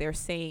leaks, they're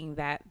saying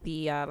that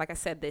like I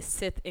said, the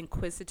Sith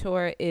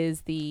Inquisitor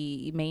is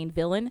the main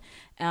villain,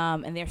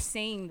 and they're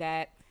saying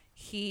that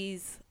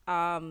he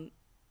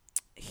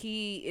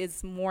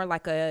is more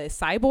like a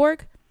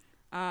cyborg.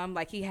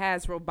 Like he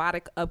has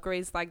robotic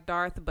upgrades like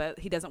Darth, but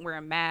he doesn't wear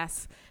a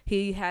mask.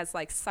 He has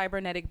like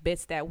cybernetic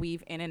bits that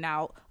weave in and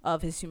out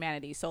of his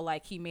humanity. So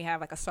like he may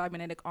have like a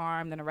cybernetic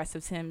arm, then the rest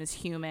of him is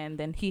human.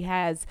 Then he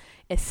has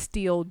a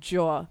steel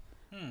jaw.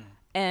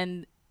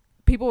 And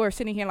people were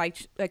sitting here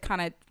like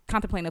kind of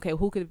contemplating, okay,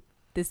 who could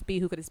this be?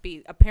 Who could this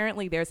be?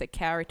 Apparently there's a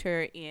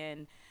character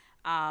in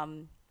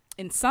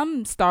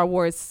some Star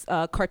Wars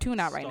cartoon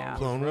out right now.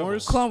 Clone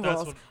Wars? Clone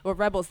Wars or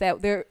Rebels,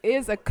 that there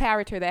is a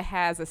character that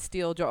has a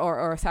steel jaw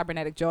or a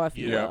cybernetic jaw, if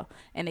you will.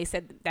 And they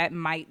said that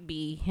might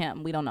be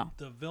him. We don't know.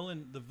 The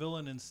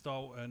villain in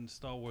Star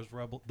Wars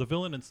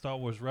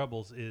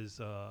Rebels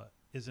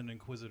is an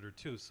Inquisitor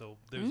too. So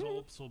there's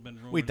also been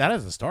rumors. Wait, that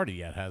hasn't started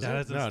yet, has it? That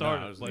hasn't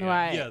started. No,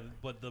 right. Yeah,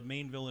 but the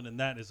main villain in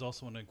that is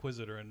also an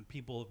Inquisitor, and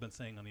people have been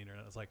saying on the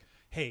internet, it's like,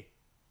 hey,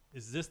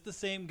 is this the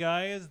same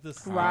guy as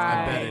this?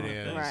 Right. I bet it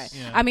is. Right.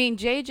 Yeah. I mean,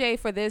 JJ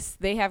for this,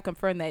 they have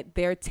confirmed that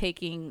they're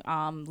taking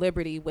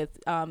liberty with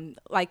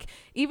like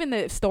even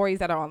the stories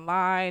that are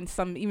online,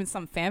 even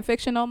some fan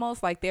fiction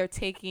almost, like they're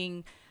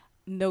taking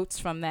notes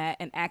from that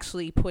and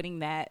actually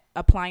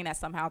applying that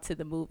somehow to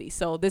the movie.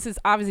 So this is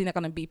obviously not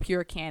going to be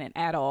pure canon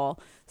at all.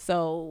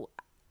 So,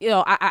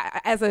 I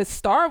as a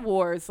Star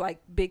Wars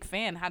like big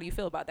fan, how do you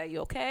feel about that? You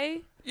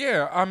okay?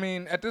 Yeah, I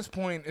mean, at this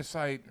point, it's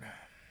like,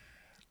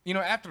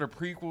 after the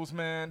prequels,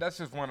 man, that's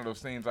just one of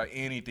those things. Like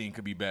anything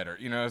could be better,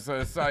 So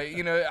it's like,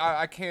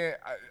 I can't.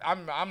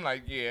 I'm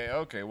like, yeah,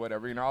 okay,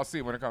 whatever. I'll see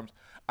it when it comes.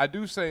 I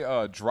do say,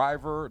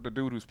 Driver, the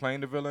dude who's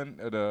playing the villain,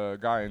 the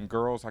guy in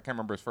Girls. I can't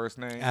remember his first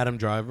name. Adam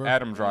Driver.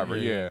 Adam Driver,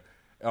 yeah.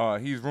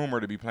 He's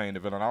rumored to be playing the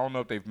villain. I don't know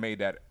if they've made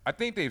that. I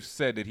think they've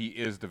said that he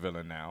is the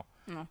villain now.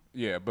 No.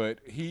 Yeah, but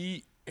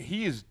he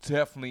is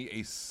definitely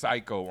a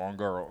psycho on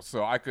Girls.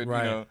 So I could,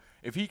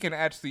 if he can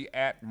actually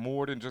act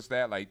more than just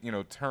that, like,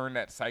 turn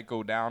that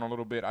psycho down a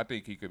little bit, I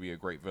think he could be a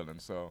great villain.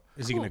 So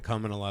is he going to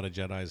come in a lot of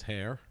Jedi's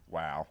hair?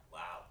 Wow.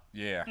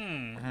 Yeah.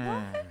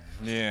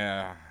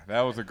 Yeah.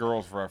 That was a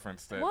Girls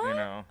reference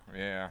that,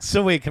 yeah.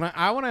 So wait,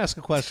 I want to ask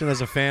a question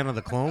as a fan of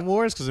the Clone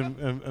Wars, because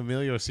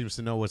Emilio seems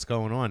to know what's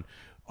going on.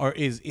 Or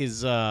is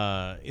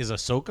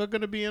Ahsoka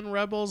going to be in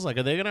Rebels? Like,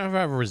 are they going to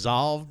have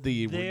resolved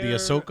the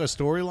Ahsoka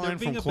storyline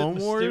from Clone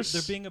Wars?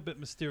 They're being a bit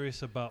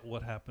mysterious about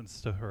what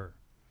happens to her.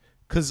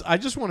 Because I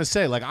just want to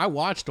say, like, I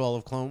watched all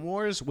of Clone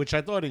Wars, which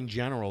I thought in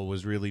general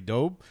was really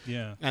dope.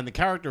 Yeah. And the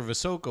character of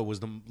Ahsoka was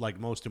the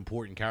most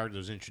important character that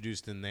was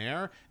introduced in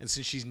there. And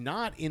since she's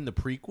not in the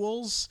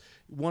prequels,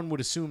 one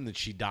would assume that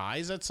she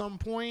dies at some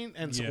point,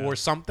 or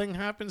something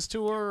happens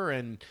to her,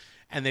 and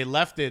they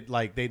left it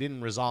like they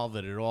didn't resolve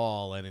it at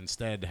all, and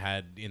instead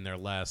had in their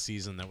last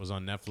season that was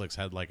on Netflix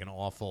had like an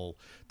awful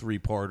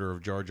 3-parter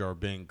of Jar Jar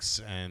Binks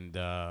and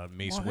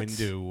Mace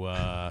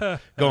Windu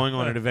going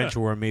on an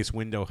adventure where Mace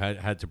Windu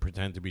had to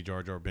pretend to be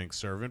Jar Jar Binks'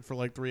 servant for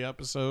like 3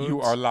 episodes.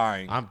 You are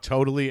lying. I'm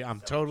totally.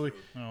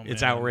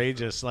 It's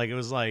outrageous. Like it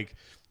was like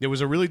there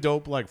was a really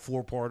dope like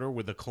 4-parter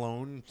with a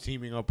clone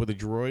teaming up with a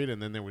droid,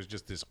 and then there was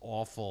just this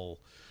awful,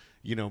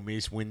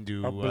 Mace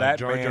Windu. A black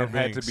Jar Jar man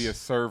had Binks. to be a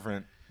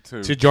servant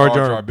to Jar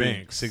Jar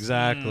Binks.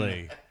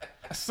 Exactly.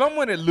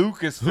 Someone at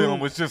Lucasfilm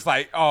was just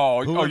like,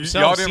 y'all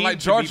didn't like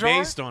Jar Jar?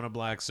 Based on a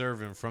black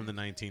servant from the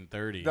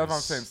 1930s. That's what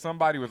I'm saying.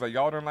 Somebody was like,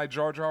 y'all didn't like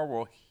Jar Jar?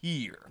 Well,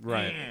 here.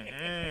 Right.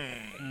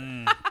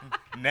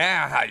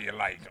 Now how you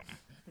like him?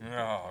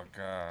 Oh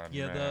God.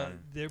 Yeah, man.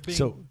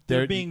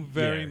 they're being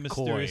very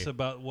mysterious coy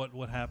about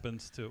what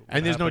happens to.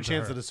 And there's no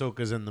chance that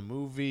Ahsoka's in the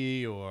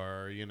movie,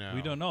 or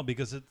we don't know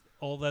because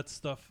all that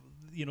stuff.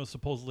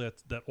 Supposedly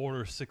that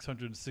Order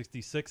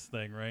 666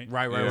 thing, right?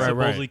 Right.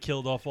 Supposedly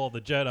killed off all the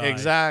Jedi.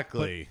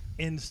 Exactly.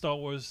 But in Star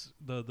Wars,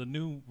 the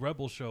new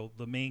Rebel show,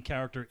 the main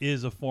character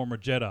is a former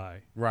Jedi.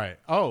 Right.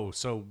 Oh,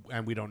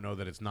 and we don't know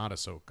that it's not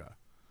Ahsoka.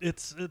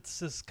 It's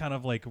this kind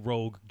of like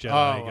rogue Jedi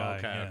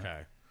guy.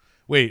 Okay.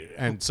 Wait,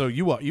 and so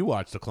you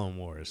watched the Clone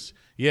Wars?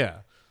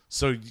 Yeah.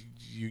 So do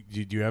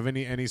you have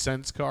any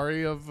sense,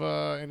 Khary, of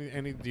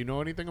any? Do you know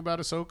anything about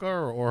Ahsoka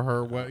or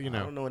her? I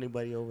don't know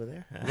anybody over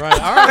there. Right.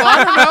 All right. Well,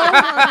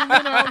 I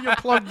don't know. I mean, you're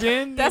plugged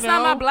in. That's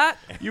not my block.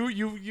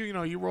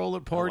 You roll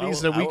at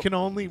parties that we can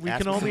only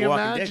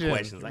imagine.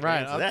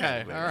 Right.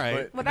 Okay. All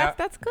right. Well,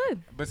 that's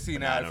good. But see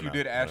now, if you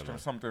did ask them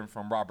something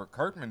from Robert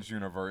Kirkman's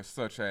universe,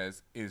 such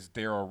as is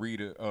Norman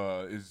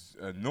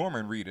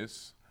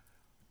Reedus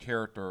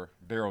character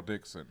Daryl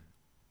Dixon,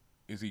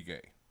 is he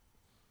gay?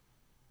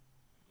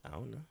 I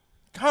don't know.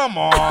 Come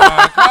on,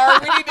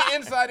 Khary. We need the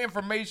inside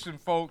information,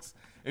 folks.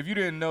 If you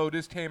didn't know,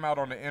 this came out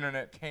on the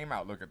internet.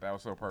 Look at that.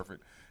 Was so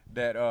perfect.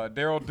 That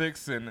Daryl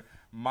Dixon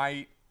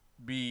might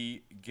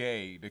be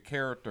gay. The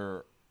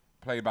character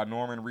played by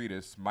Norman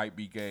Reedus might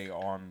be gay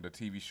on the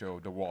TV show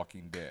The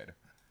Walking Dead.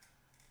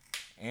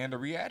 And the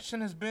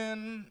reaction has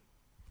been...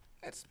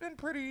 It's been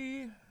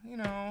pretty,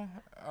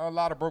 a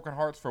lot of broken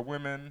hearts for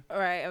women.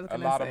 Right. I was a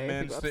lot of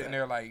men sitting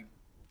there like...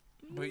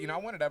 But I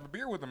wanted to have a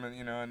beer with him,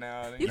 and and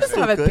now You can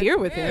still have a beer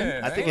with him.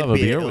 Yeah, I think I'll it'd have a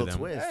be beer a with little him.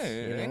 twist.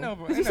 Hey, ain't no You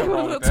wrong a with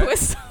little that.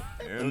 twist.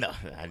 No,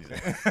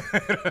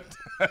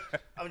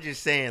 I'm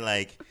just saying,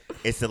 like,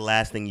 it's the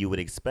last thing you would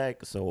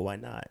expect, so why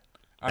not?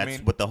 That's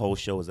what the whole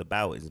show is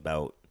about. It's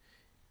about,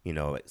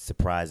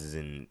 surprises,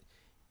 and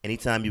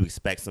anytime you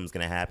expect something's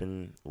going to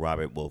happen,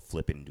 Robert will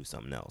flip it and do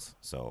something else.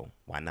 So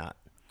why not?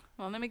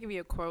 Well, let me give you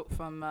a quote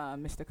from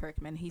Mr.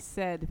 Kirkman. He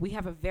said, "We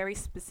have a very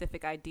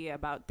specific idea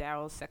about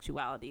Daryl's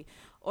sexuality,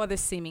 or the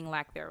seeming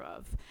lack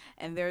thereof.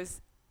 And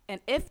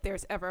if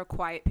there's ever a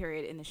quiet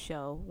period in the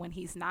show when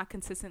he's not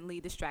consistently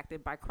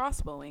distracted by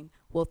crossbowing,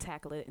 we'll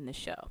tackle it in the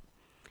show."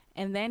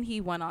 And then he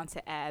went on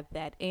to add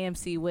that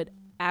AMC would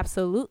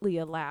absolutely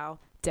allow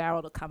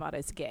Daryl to come out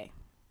as gay.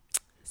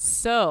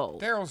 So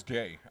Daryl's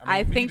gay.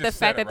 I he think the just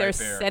fact said that it they're right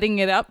there. setting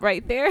it up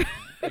right there.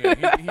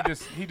 Yeah,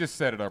 he just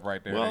set it up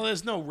right there. Well,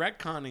 there's no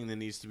retconning that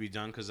needs to be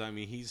done because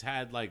he's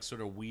had like sort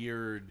of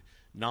weird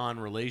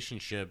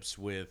non-relationships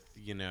with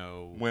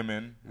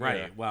women, right?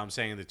 Yeah. Well, I'm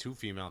saying the two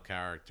female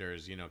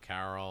characters,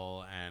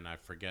 Carol and I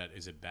forget,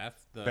 is it Beth,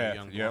 the Beth,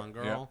 young yep, blonde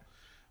girl?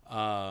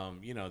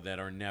 That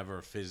are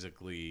never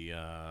physically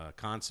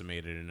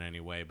consummated in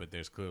any way, but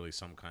there's clearly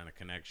some kind of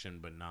connection,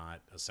 but not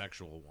a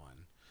sexual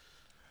one.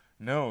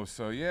 No,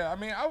 so yeah,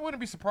 I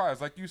wouldn't be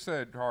surprised. Like you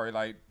said, Khary,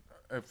 like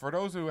for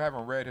those who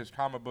haven't read his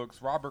comic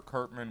books, Robert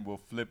Kirkman will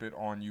flip it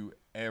on you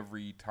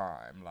every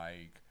time.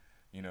 Like,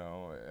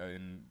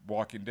 in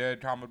Walking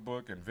Dead comic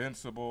book,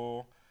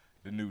 Invincible,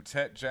 the new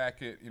Tet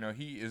Jacket,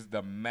 he is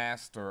the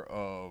master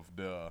of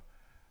the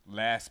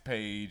last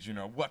page, and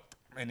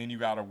then you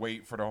got to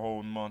wait for the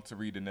whole month to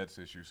read the next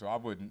issue. So I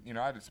wouldn't,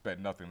 I'd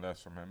expect nothing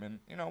less from him. And,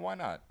 why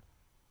not?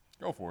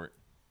 Go for it.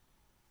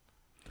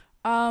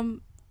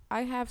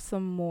 I have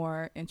some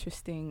more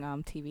interesting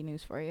TV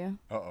news for you.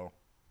 Uh-oh.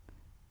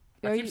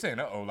 I keep saying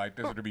uh-oh like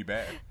this would be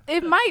bad.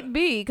 It might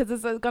be because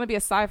it's going to be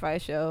a sci-fi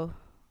show.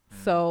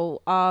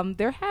 So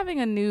they're having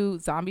a new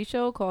zombie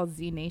show called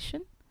Z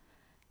Nation.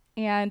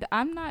 And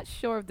I'm not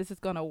sure if this is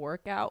going to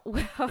work out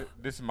well.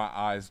 This is my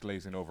eyes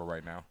glazing over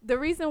right now. The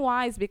reason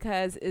why is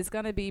because it's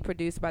going to be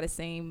produced by the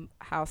same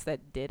house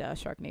that did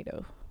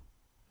Sharknado.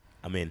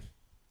 I'm in.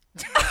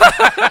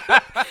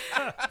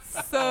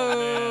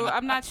 So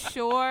I'm not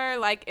sure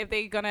if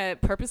they're going to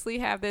purposely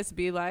have this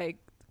be just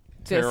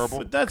Terrible.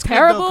 But that's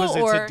terrible because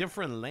it's or a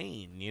different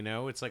lane,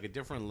 It's like a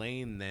different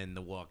lane than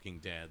The Walking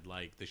Dead.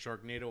 Like the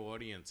Sharknado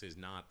audience is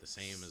not the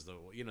same as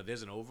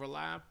there's an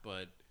overlap,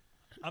 but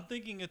I'm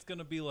thinking it's going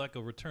to be like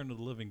a Return of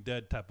the Living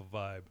Dead type of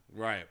vibe.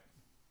 right.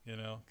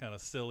 Kind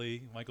of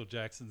silly. Michael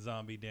Jackson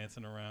zombie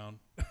dancing around.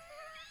 Oh,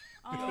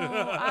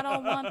 I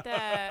don't want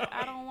that.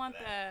 I don't want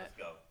that.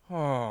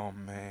 Oh,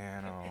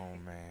 man.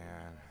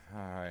 All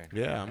right.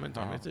 Yeah, I'm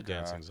into God.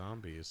 dancing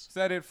zombies. Is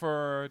that it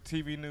for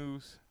TV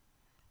news?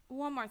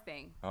 One more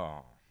thing.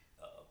 Oh.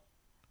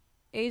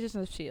 Agents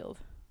of S.H.I.E.L.D.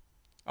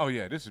 Oh,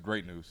 yeah, this is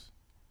great news.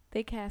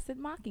 They casted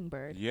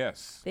Mockingbird.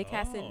 Yes. They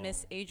casted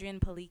Miss Adrienne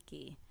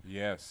Palicki.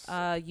 Yes.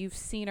 You've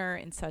seen her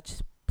in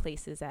such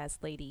places as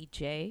Lady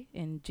J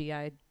in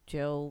G.I.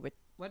 Joe.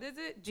 What is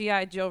it?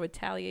 G.I. Joe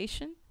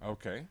Retaliation.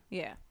 Okay.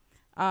 Yeah.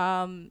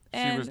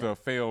 She was the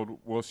failed.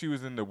 Well, she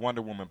was in the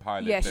Wonder Woman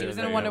pilot. Yeah, she was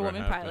in the Wonder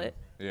Woman happened. pilot.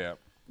 Yeah.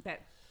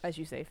 That, as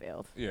you say,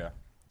 failed. Yeah.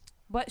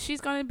 But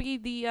she's going to be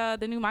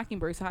the new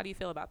Mockingbird. So how do you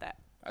feel about that?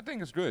 I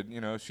think it's good.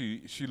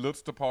 She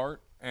looks the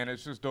part, and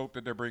it's just dope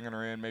that they're bringing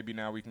her in. Maybe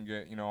now we can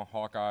get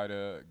Hawkeye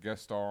to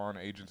guest star on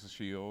Agents of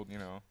S.H.I.E.L.D.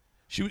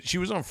 She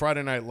was on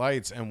Friday Night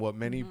Lights, and what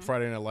many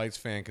Friday Night Lights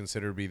fan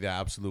consider to be the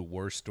absolute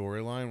worst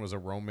storyline was a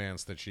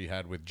romance that she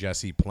had with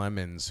Jesse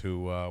Plemons,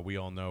 who we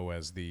all know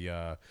as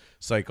the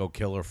psycho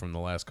killer from the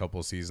last couple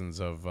of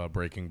seasons of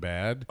Breaking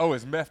Bad. Oh,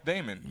 it's Meth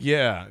Damon.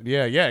 Yeah,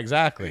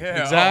 exactly,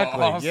 Yeah,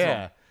 exactly, awesome.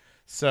 yeah.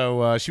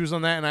 So she was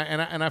on that,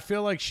 and I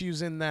feel like she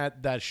was in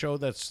that show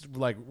that's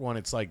like when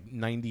it's like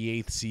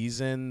 98th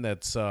season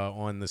that's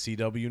on the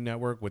CW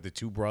network with the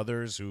two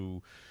brothers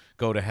who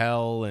go to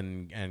hell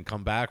and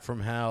come back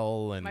from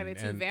hell and Like the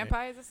two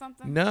vampires or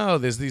something? No,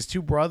 there's these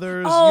two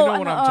brothers. Oh, you know I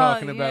what know. I'm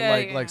talking about,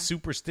 Yeah. like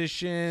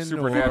Superstition,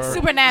 Supernatural. or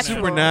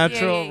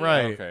Supernatural. Yeah.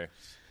 right? Okay.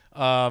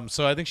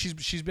 So I think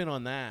she's been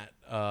on that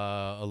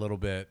a little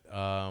bit.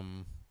 I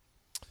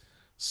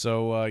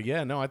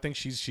think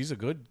she's a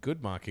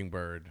good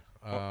Mockingbird.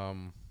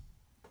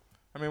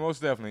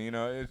 Most definitely.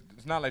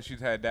 It's not like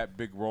she's had that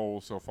big role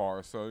so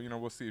far. So,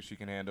 we'll see if she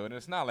can handle it. And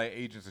it's not like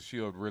Agents of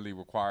S.H.I.E.L.D. really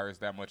requires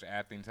that much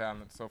acting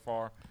talent so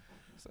far.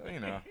 So,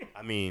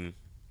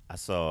 I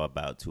saw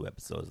about 2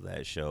 episodes of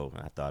that show,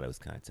 and I thought it was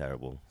kind of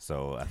terrible.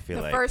 So I feel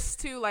The like first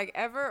two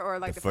ever, or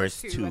like the first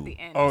two at the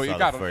end? Oh, saw it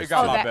got the a first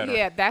lot two. better.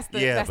 Yeah, that's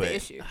but the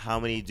issue. how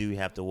many do you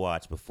have to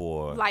watch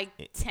before? Like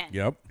 10.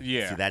 Yep.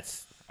 Yeah. See,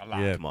 that's a lot.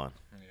 Yeah. Come on.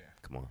 Yeah.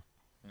 Come on.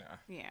 Yeah.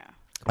 Yeah.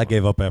 I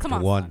gave up after Come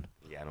on, one. son.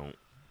 Yeah, I don't.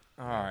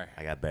 All right.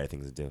 I got better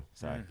things to do.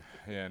 Sorry.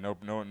 Yeah, no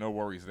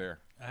worries there.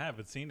 I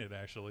haven't seen it,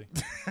 actually.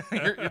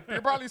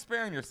 You're probably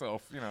sparing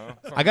yourself, some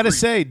I gotta grief.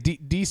 say,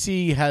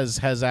 DC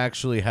has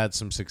actually had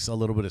a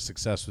little bit of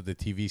success with the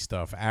TV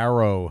stuff.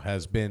 Arrow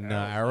has been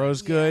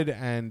Arrow's good,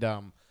 and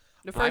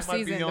The first I might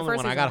season. be the only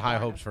one. I got high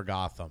hopes for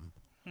Gotham.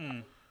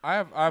 I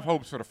have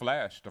hopes for the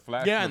Flash. The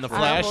Flash. Yeah, and the looks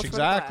I have Flash, hopes for the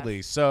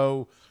exactly.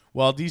 So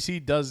while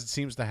DC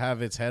seems to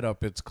have its head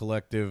up its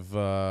collective,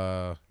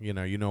 you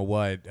know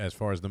what, as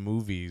far as the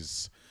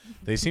movies,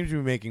 they seem to be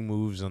making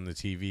moves on the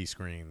TV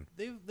screen.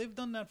 They've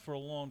done that for a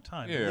long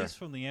time, Yeah. at least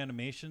from the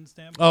animation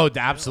standpoint. Oh, All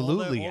their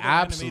absolutely, animated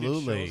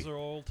absolutely. shows are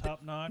all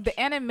top notch. The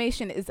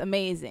animation is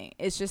amazing.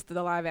 It's just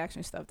the live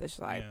action stuff that's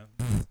like.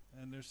 Yeah.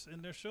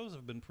 and their shows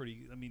have been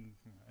pretty. I mean,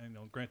 I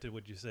know, granted,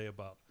 what you say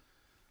about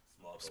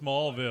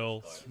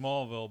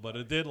Smallville, but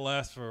it did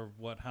last for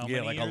how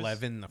many like years?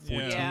 11, 14.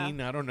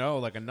 Yeah. I don't know,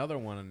 like another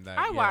one in that.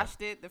 I yeah.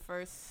 watched it the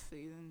first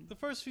season. The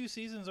first few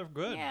seasons are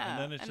good, Yeah, and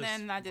then it's and just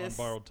then I just-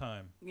 on borrowed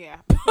time. Yeah,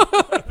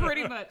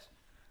 pretty much.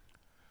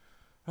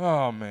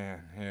 Oh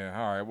man, yeah.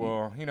 All right.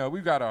 Well,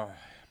 we've got a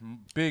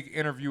big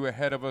interview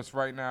ahead of us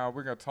right now.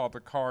 We're gonna talk to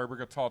Khary. We're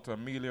gonna talk to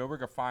Emilio. We're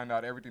gonna find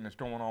out everything that's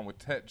going on with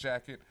Tech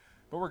Jacket.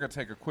 But we're gonna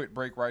take a quick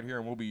break right here,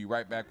 and we'll be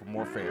right back with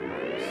more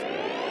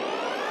FanBros.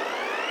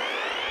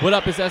 What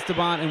up, it's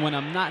Esteban, and when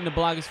I'm not in the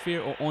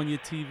blogosphere or on your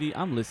TV,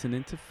 I'm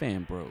listening to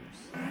FanBros.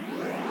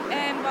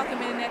 And welcome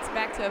in next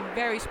back to a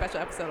very special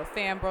episode of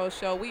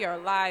FanBrosShow. We are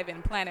live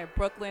in Planet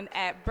Brooklyn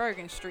at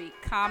Bergen St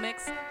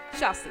Comics.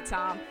 Shouts to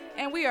Tom.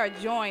 And we are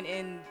joined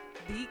in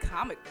the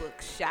comic book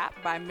shop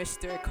by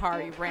Mr.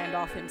 Khary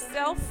Randolph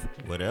himself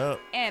What up?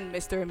 and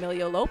Mr.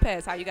 Emilio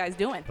Lopez. How you guys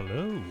doing?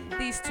 Hello.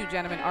 These two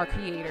gentlemen are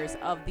creators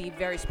of the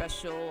very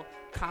special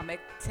comic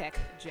Tech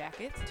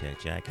Jacket. Tech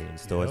Jacket in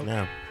stores Yep.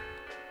 now.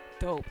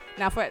 Dope.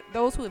 Now, for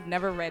those who have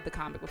never read the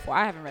comic before,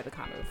 I haven't read the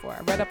comic before.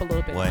 I read up a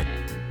little bit. What? on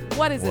it.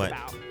 What is it What?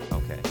 about?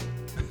 Okay.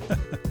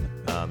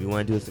 You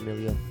want to do this,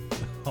 Emilio?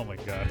 Oh my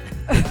God.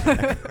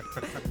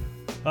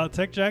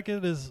 Tech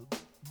Jacket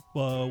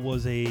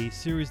was a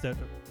series that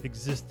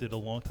existed a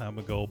long time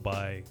ago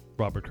by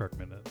Robert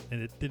Kirkman,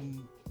 and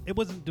it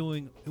was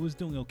doing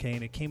okay,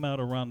 and it came out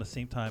around the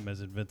same time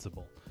as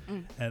Invincible,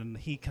 and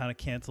he kind of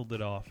canceled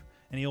it off,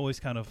 and he always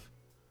kind of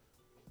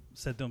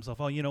said to himself,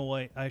 oh, you know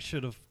what, I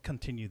should have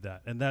continued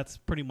that. And that's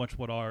pretty much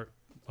what our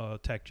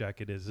Tech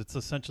Jacket is. It's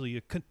essentially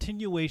a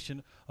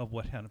continuation of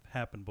what had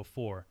happened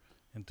before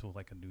into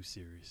like a new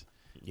series.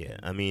 Yeah,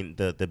 I mean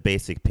the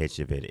basic pitch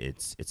of it,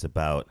 it's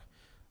about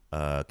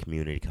a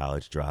community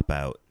college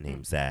dropout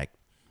named Zach,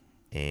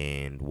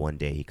 and one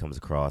day he comes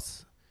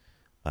across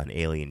an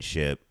alien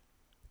ship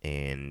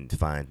and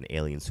finds an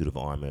alien suit of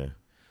armor,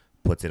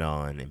 puts it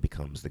on, and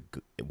becomes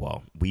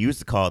we used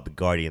to call it the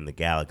Guardian of the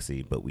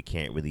Galaxy, but we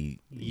can't really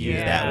use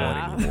that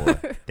one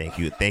anymore.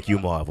 Thank you,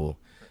 Marvel.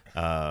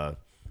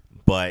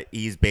 But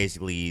he's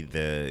basically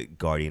the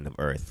guardian of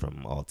Earth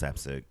from all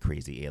types of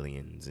crazy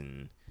aliens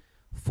and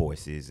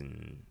forces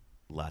and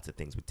lots of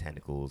things with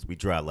tentacles. We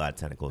draw a lot of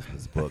tentacles in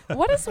this book.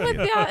 What is with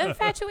your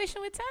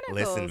infatuation with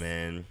tentacles? Listen,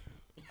 man.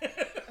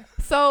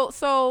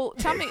 So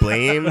tell me.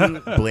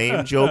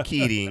 Blame Joe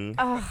Keating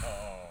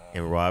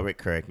and Robert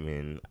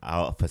Kirkman.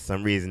 For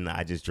some reason,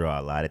 I just draw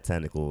a lot of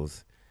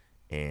tentacles,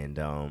 and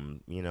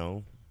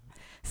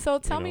So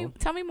tell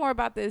me more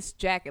about this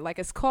jacket. Like,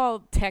 it's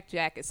called Tech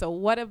Jacket. So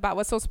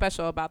what's so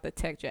special about the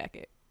Tech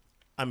Jacket?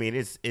 I mean,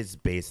 it's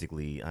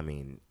basically,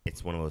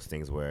 it's one of those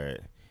things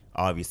where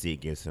obviously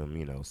it gives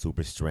him,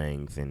 super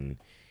strength, and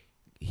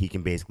he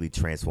can basically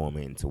transform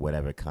it into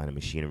whatever kind of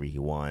machinery he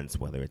wants,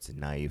 whether it's a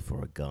knife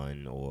or a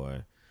gun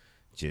or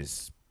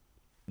just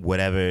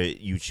whatever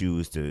you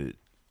choose to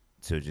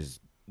just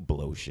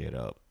blow shit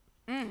up.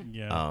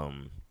 Yeah.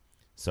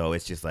 So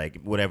it's just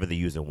like whatever the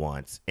user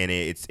wants, and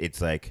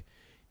it's like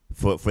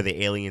for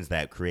the aliens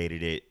that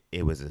created it,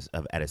 it was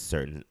at a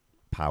certain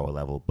power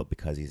level, but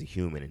because he's a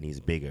human and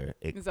he's bigger,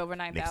 It's over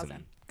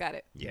 9,000. Got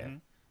it. Yeah,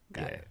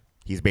 Got it.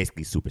 He's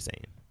basically Super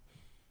Saiyan.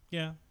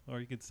 Yeah, or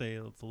you could say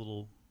it's a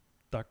little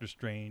Doctor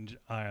Strange,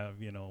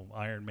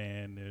 Iron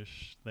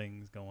Man-ish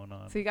things going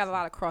on. So you got a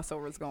lot of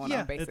crossovers going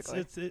on,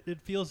 basically. It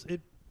feels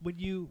when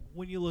you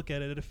look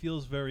at it, it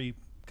feels very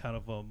kind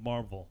of a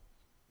Marvel.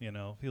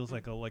 Feels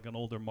like an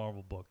older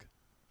Marvel book.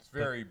 It's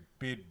very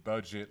big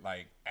budget,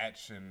 like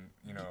action.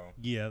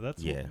 Yeah,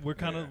 that's Yeah. we're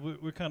kind of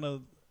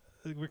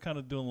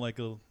doing like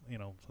a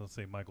let's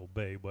say Michael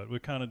Bay, but we're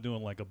kind of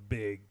doing like a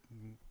big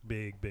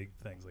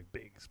things like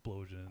big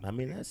explosions.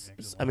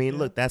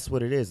 Look, that's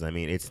what it is.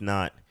 It's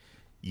not.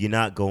 You're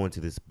not going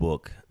to this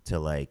book to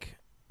like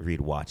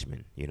read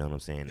Watchmen. You know what I'm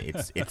saying?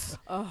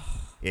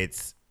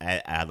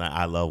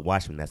 I love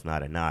Watchmen. That's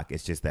not a knock.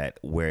 It's just that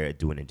we're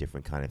doing a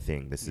different kind of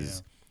thing. This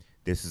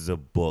is a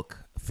book,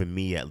 for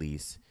me at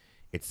least.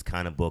 It's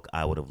kind of book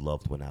I would have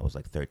loved when I was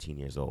like 13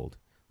 years old.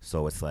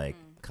 So it's like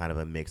kind of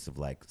a mix of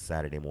like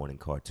Saturday morning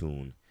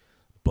cartoon,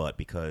 but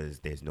because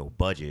there's no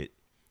budget,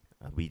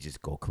 we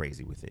just go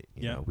crazy with it.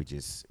 You know,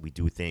 we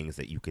do things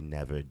that you can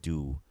never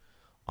do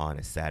on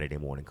a Saturday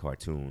morning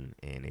cartoon,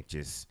 and it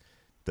just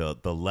the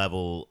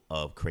level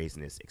of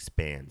craziness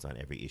expands on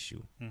every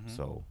issue.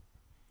 So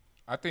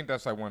I think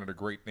that's like one of the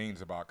great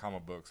things about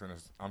comic books, and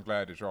I'm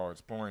glad that y'all are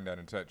exploring that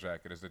in Tech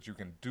Jacket, is that you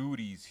can do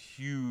these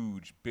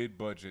huge big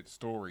budget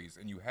stories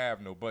and you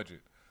have no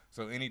budget.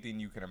 So anything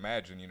you can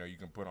imagine, you know, you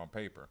can put on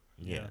paper.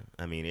 Yeah.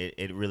 I mean,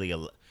 it really,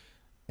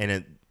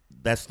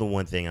 that's the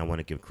one thing I want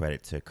to give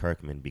credit to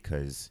Kirkman,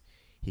 because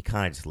he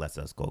kind of just lets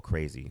us go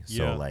crazy. Yeah.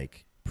 So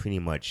like pretty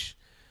much,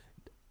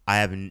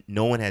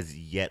 no one has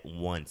yet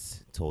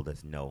once told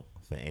us no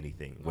for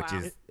anything, which Wow.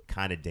 is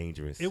kind of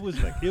dangerous. It was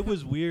it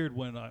was weird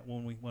when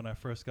I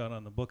first got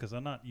on the book, because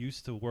I'm not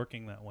used to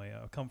working that way.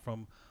 I come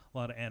from a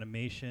lot of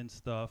animation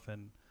stuff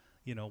and,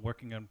 you know,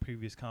 working on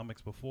previous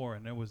comics before,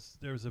 and there was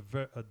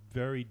a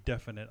very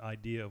definite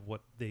idea of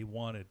what they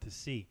wanted to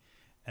see,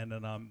 and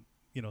then I'm,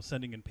 you know,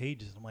 sending in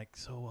pages. I'm like,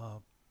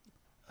 so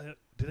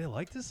do they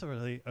like this, or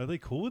are they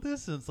cool with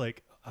this? And it's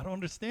like, I don't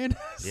understand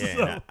this. Yeah,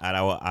 So- and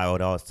I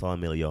would always tell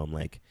Emilio, I'm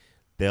like,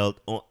 they'll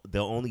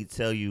only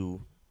tell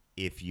you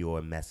if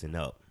you're messing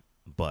up,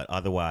 but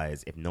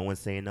otherwise, if no one's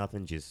saying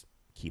nothing, just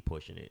keep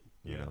pushing it.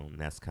 You know, and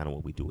that's kind of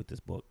what we do with this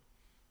book.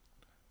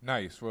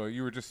 Nice. Well,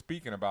 you were just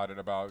speaking about it,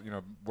 about, you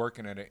know,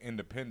 working at an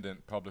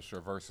independent publisher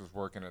versus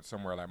working at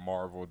somewhere like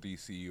Marvel,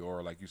 DC,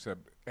 or like you said,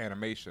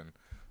 animation.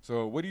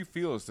 So what do you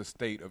feel is the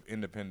state of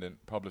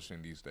independent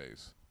publishing these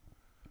days?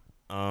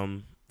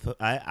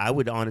 I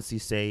would honestly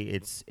say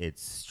it's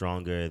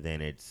stronger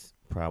than it's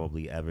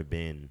probably ever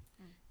been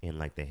in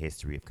like the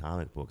history of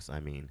comic books.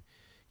 I mean,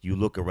 you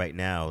look at right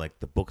now,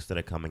 like the books that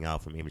are coming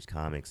out from Image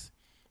Comics,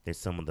 they're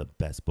some of the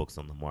best books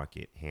on the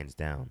market, hands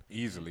down.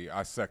 Easily.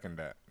 I second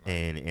that.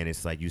 And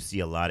it's like you see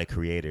a lot of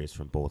creators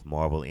from both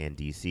Marvel and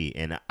DC,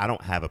 and I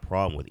don't have a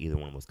problem with either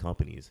one of those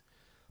companies,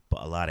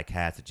 but a lot of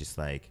cats are just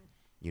like,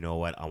 you know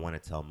what, I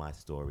want to tell my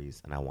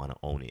stories and I want to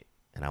own it,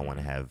 and I want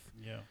to have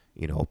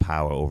you know,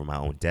 power over my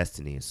own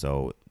destiny.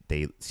 So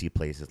they see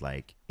places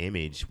like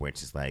Image where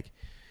it's just like,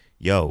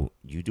 yo,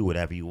 you do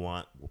whatever you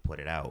want, we'll put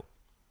it out.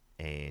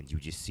 And you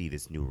just see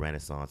this new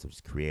renaissance of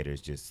just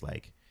creators just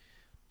like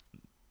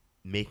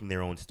making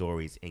their own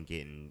stories and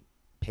getting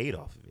paid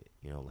off of it,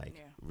 you know, like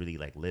really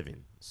like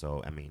living.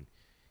 So, I mean,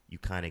 you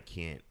kind of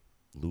can't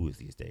lose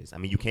these days. I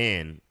mean, you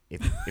can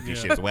if your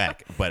shit's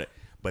whack, but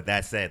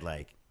that said,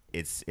 like,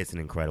 it's an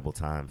incredible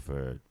time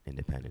for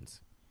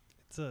independence.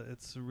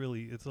 It's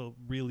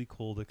really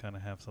cool to kind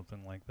of have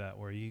something like that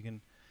where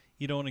you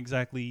don't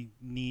exactly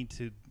need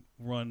to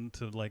run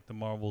to like the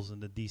Marvels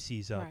and the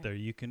DCs out there.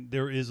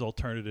 There is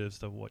alternatives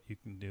to what you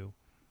can do.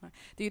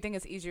 Do you think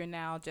it's easier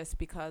now just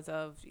because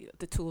of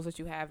the tools that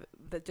you have,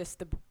 just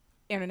the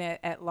internet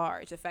at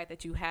large, the fact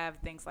that you have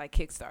things like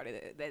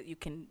Kickstarter, that you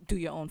can do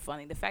your own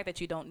funding, the fact that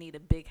you don't need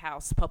a big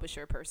house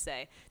publisher per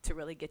se to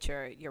really get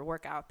your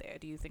work out there?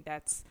 Do you think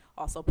that's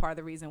also part of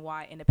the reason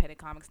why independent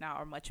comics now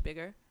are much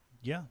bigger?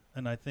 Yeah,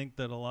 and I think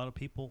that a lot of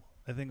people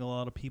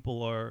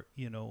are,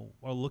 you know,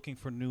 are looking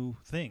for new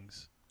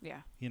things.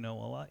 Yeah. You know,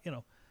 a lot, you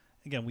know,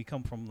 again, we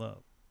came from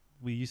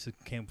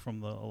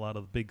a lot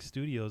of the big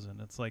studios,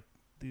 and it's like,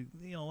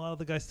 a lot of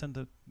the guys tend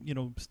to, you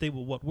know, stay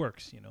with what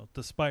works, you know,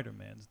 the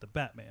Spider-Mans, the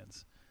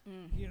Batmans.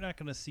 You're not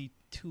going to see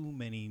too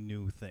many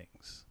new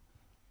things.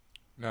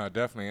 No,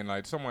 definitely. And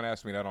like someone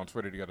asked me that on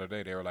Twitter the other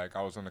day. They were like,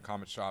 I was in the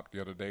comic shop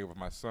the other day with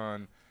my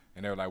son,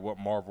 and they were like, what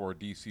Marvel or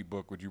DC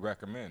book would you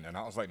recommend? And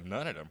I was like,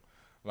 none of them.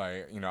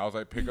 Like, you know, I was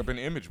like, pick up an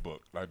Image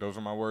book. Like, those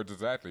are my words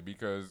exactly,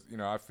 because, you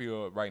know, I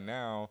feel right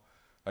now,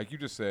 like you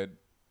just said,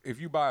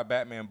 if you buy a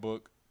Batman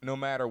book, no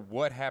matter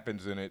what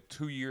happens in it,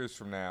 2 years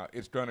from now,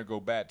 it's going to go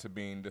back to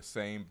being the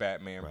same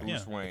Batman,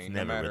 Bruce Wayne. It's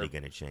never really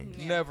going to change.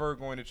 Never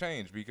going to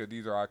change, because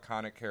these are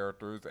iconic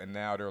characters, and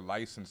now they're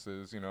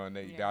licenses, you know, and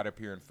they got to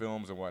appear in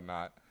films and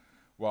whatnot.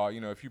 While, you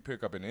know, if you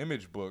pick up an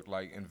Image book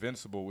like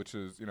Invincible, which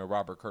is, you know,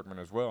 Robert Kirkman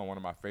as well, one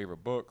of my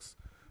favorite books,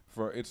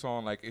 it's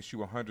on like issue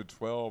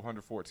 112,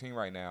 114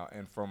 right now,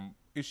 and from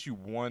issue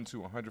 1 to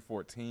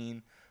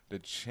 114, the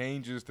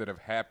changes that have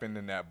happened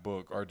in that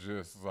book are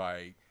just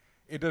like,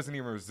 it doesn't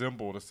even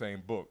resemble the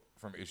same book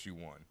from issue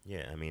 1.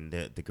 Yeah, I mean,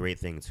 the great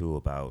thing, too,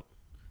 about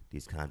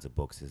these kinds of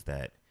books is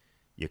that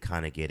you're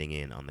kind of getting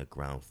in on the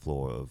ground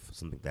floor of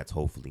something that's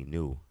hopefully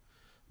new.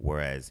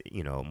 Whereas,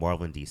 you know,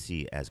 Marvel and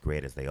DC, as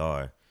great as they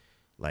are,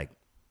 like,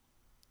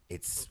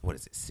 it's,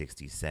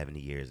 60, 70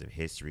 years of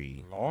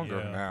history.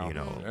 Longer now. You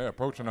know. Yeah,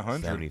 approaching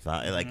 100.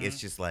 75. Like, it's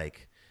just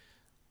like,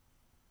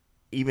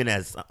 even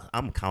as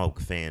I'm a comic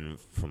book fan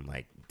from,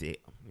 like,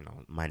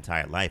 my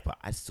entire life, but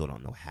I still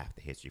don't know half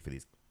the history for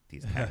these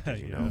characters,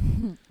 you know.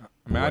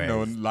 I mean, I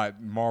know like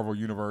Marvel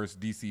Universe,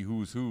 DC,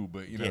 who's who,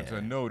 but you know, Yeah.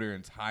 to know their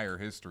entire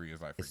history is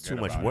like, It's forget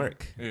too much about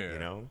work, it. Yeah. you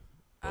know.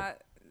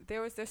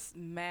 There was this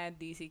mad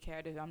DC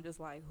characters. I'm just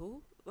like,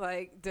 who?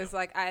 Like, just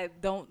like, I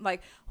don't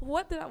like.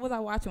 What was I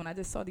watching when I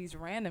just saw these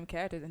random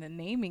characters, and the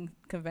naming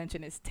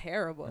convention is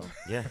terrible.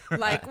 Yeah.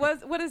 Like,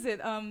 what is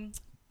it?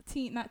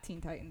 Not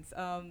Teen Titans.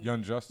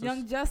 Young Justice.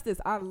 Young Justice.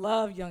 I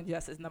love Young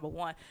Justice. Number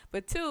one,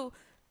 but two,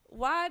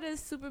 why does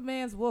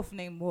Superman's wolf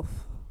name Wolf?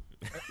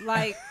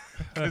 Like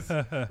that's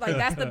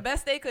the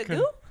best they could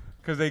do.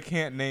 Because they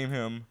can't name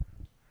him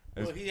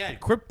Well, he had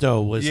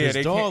Crypto. His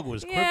they dog can't-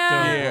 was Crypto.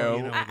 Yeah,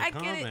 You know, I the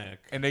get it. comic.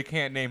 And they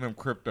can't name him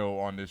Crypto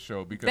on this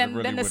show because Then it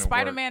really the wouldn't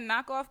Spider-Man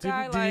knockoff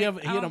guy. Did like, he have?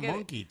 He I had don't a get it.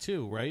 monkey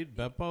too, right?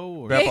 Beppo.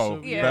 Or Beppo,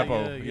 something? Yeah.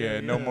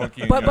 Beppo, no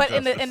monkey. But Young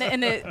in Justice.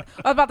 the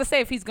I was about to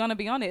say, if he's gonna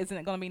be on it, isn't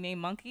it gonna be named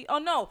Monkey? Oh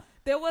no,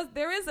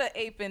 there is an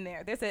ape in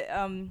there.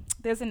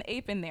 There's an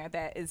ape in there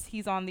that is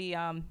he's on the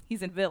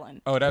he's in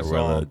villain. Oh, that's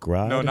Gorilla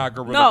Grodd? No, not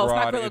Gorilla No, it's Grodd.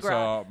 not Gorilla It's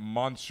Grodd.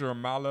 Monsieur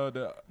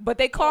Mala. But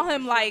they call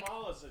him like,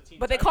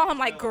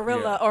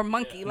 gorilla Yeah. or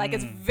monkey. Like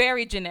it's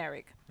very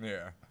generic.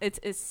 Yeah. It's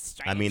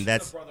strange. I mean,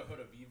 that's Brotherhood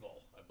of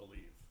Evil, I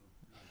believe.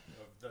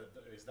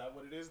 Is that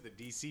what it is? The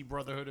DC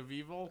Brotherhood of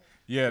Evil?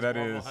 Yeah, that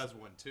Marvel is. has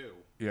one too.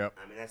 Yep.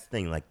 I mean, that's the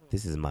thing. Like,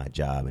 this is my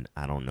job, and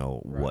I don't know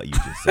what you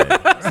just said.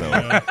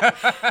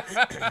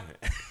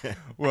 So,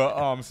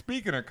 Well,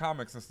 speaking of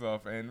comics and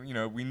stuff, and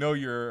we know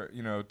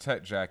your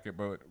tech jacket,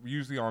 but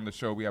usually on the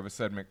show we have a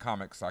segment,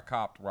 Comics I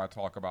Copped, where I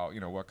talk about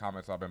what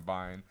comics I've been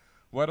buying.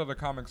 What other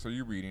comics are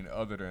you reading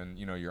other than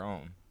your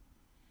own?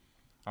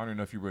 I don't even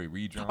know if you really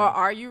read your own. or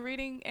are you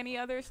reading any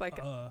others? Like,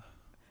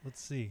 Let's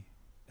see.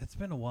 It's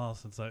been a while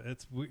since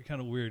it's kind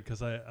of weird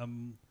because I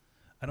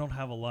don't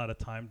have a lot of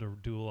time to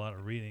do a lot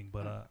of reading.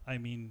 But I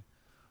mean,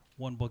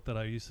 one book that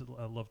I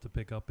love to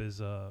pick up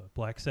is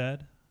Black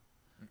Sad.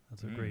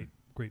 That's a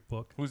great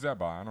book. Who's that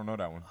by? I don't know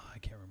that one. I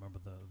can't remember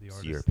the it's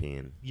artist.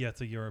 European. Yeah,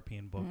 it's a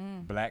European book.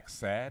 Black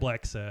Sad.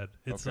 Black Sad.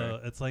 It's Okay.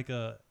 it's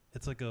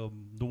like a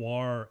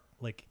noir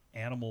like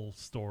animal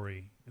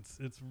story.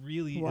 It's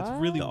really What?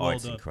 really The well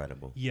art's done.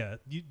 incredible. Yeah,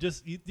 you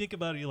think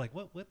about it, you're like,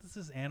 what is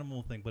this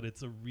animal thing? But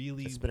it's a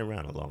really It's been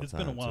around a long time. it's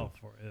been a while too.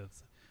 for it.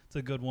 It's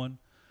a good one.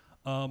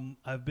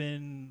 I've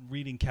been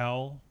reading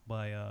Cowl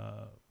by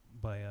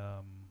what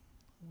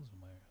was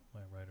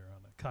my writer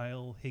on it?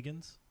 Kyle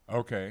Higgins.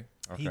 Okay.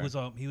 He was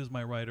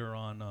my writer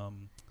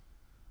on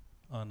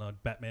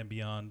Batman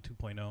Beyond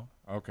 2.0.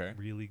 Okay.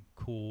 Really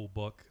cool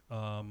book.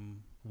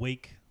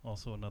 Wake,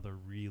 also another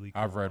really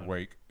cool I've read one.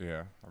 Wake.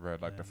 Yeah, I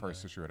read like the And,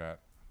 first issue of that.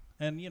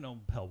 And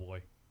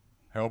Hellboy.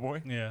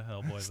 Hellboy. Yeah,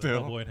 Hellboy.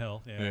 Still? Hellboy in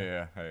Hell. Yeah.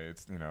 Yeah. Hey,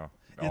 it's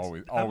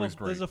It's- always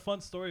great. There's a fun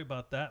story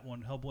about that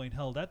one, Hellboy in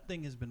Hell. That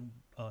thing has been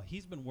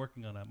he's been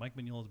working on that. Mike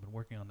Mignola has been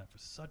working on that for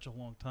such a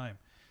long time.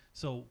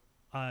 So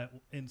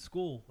in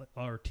school,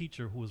 our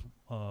teacher, who was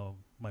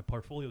my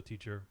portfolio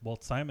teacher,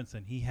 Walt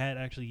Simonson, he had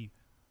actually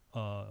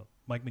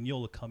Mike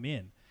Mignola come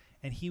in,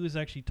 and he was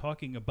actually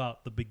talking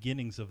about the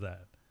beginnings of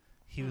that.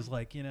 He was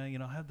like, I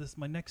have this.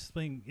 My next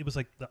thing. It was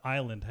like The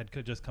Island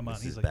could just come out.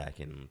 This He's is like, back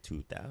in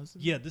 2000.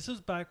 yeah, this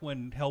is back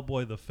when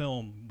Hellboy the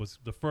film was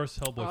the first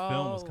Hellboy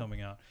film was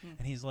coming out,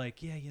 and he's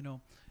like, yeah,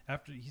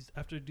 after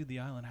I do The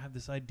Island, I have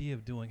this idea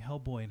of doing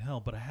Hellboy in Hell,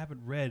 but I haven't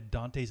read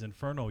Dante's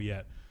Inferno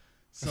yet.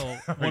 So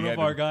one of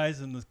our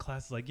guys in this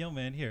class is like, yo,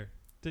 man, here,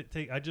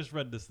 take. I just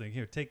read this thing.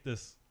 Here, take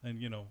this and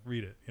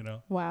read it.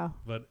 wow.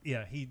 But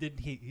yeah,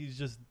 he's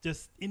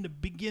just in the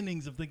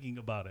beginnings of thinking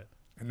about it.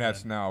 And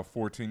that's now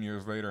 14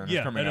 years later, and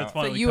Yeah, it's coming and out. it's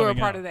So finally you were a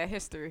coming part out. of that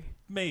history.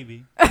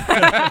 Maybe.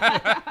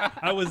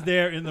 I was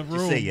there in the room.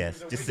 Just say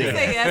yes. Just say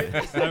Say yes.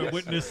 yes. I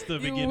witnessed the You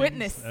beginnings.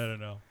 witnessed. I don't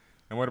know.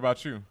 And what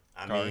about you?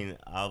 I Khary? mean,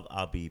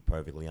 I'll be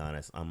perfectly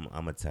honest.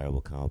 I'm a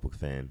terrible comic book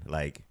fan.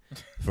 Like,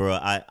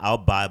 I'll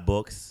buy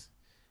books,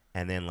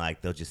 and then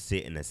like they'll just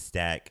sit in a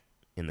stack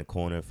in the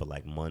corner for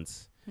like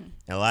months. And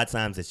a lot of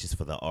times it's just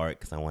for the art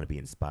because I want to be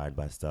inspired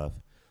by stuff.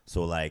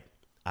 So like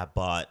I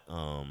bought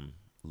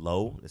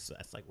Low. That's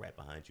like right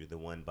behind you. The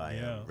one by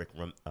Rick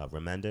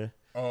Remender.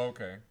 Oh,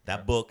 okay.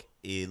 That book,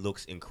 it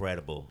looks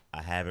incredible.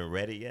 I haven't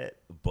read it yet,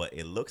 but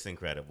it looks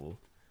incredible.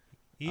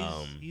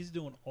 He's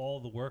doing all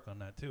the work on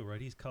that too,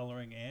 right? He's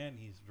coloring and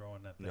he's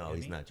drawing that thing. No, isn't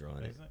he's he? not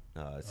drawing it.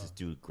 Isn't It's this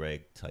dude,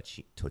 Greg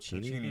Tocchini.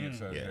 Tocchini, it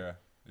says, Yeah. yeah.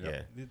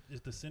 Yeah.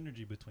 It's the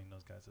synergy between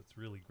those guys. It's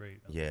really great.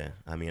 Yeah,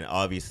 I mean,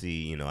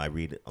 obviously, I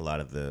read a lot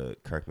of the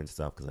Kirkman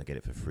stuff because I get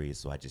it for free.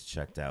 So I just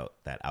checked out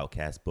that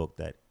Outcast book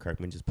that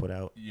Kirkman just put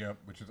out. Yep,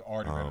 which is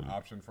already been an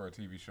option for a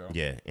TV show.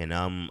 Yeah, and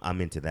I'm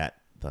into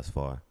that thus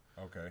far.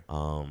 Okay.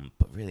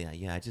 But really,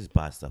 I just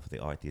buy stuff for the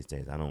art these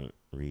days. I don't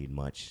read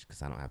much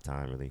because I don't have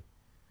time really.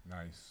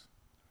 Nice.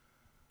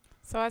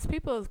 So as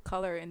people of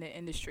color in the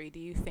industry, do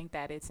you think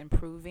that it's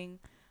improving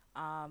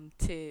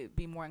to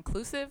be more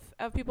inclusive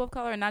of people of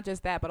color, and not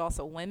just that, but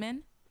also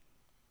women?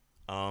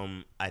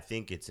 I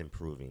think it's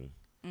improving.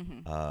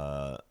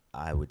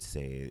 I would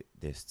say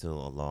there's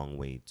still a long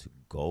way to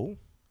go,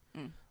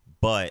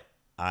 but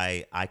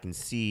I can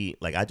see,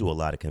 like, I do a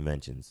lot of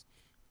conventions,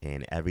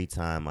 and every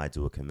time I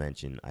do a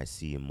convention, I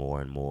see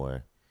more and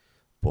more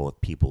both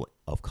people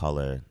of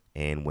color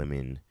and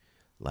women,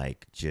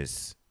 like,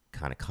 just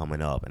kind of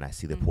coming up, and I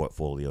see the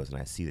portfolios and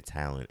I see the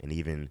talent, and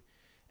even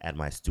at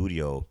my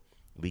studio,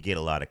 we get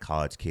a lot of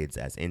college kids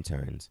as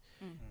interns.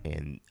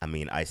 And I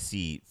mean, I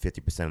see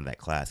 50% of that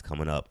class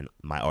coming up, and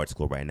my art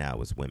school right now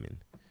is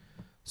women.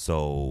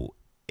 So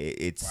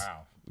it's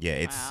Wow.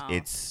 yeah, Wow.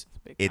 it's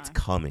Big it's time.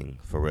 coming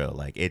for real.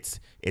 Like it's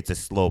a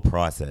slow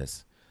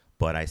process,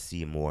 but I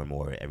see more and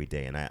more every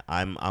day, and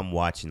I'm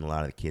watching a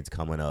lot of the kids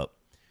coming up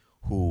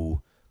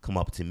who come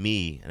up to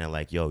me and they're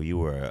like, "Yo, you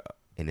were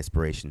an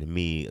inspiration to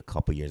me a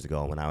couple years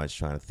ago when I was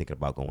trying to think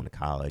about going to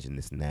college and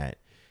this and that.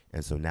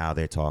 And so now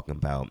they're talking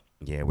about,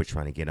 yeah, we're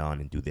trying to get on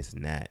and do this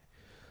and that.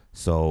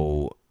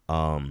 So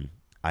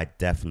I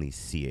definitely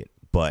see it.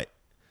 But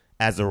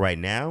as of right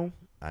now,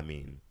 I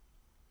mean,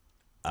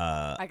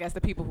 I guess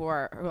the people who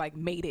are like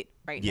made it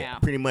right yeah, now.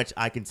 pretty much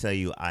I can tell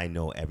you I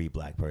know every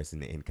black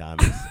person in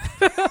comics.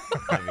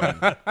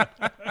 I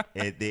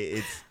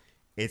mean,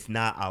 it's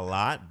not a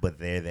lot, but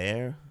they're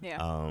there.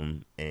 Yeah.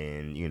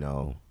 And you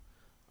know,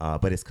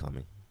 but it's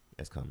coming.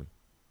 It's coming.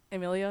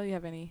 Emilio, you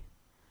have any?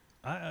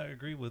 I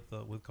agree with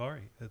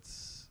Khary.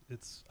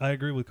 I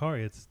agree with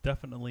Khary. It's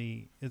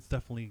definitely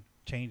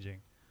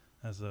changing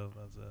as a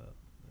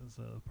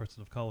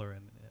person of color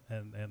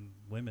and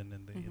women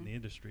in the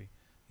industry.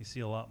 You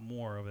see a lot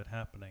more of it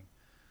happening.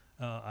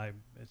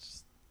 I'm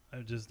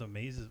just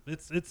amazed.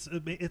 It's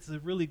a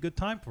really good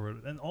time for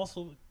it, and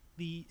also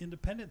the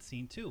independent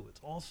scene too. It's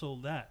also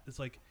that it's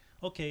like,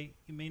 okay,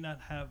 you may not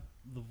have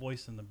the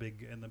voice in the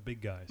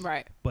big guys,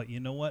 Right. But you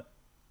know what?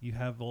 You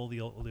have all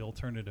the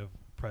alternative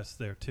press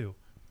there too.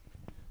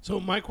 So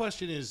my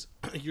question is,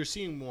 you're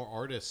seeing more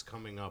artists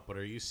coming up, but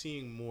are you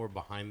seeing more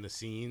behind the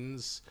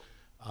scenes,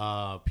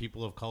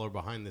 people of color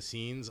behind the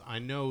scenes? I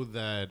know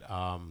that,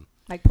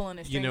 Like pulling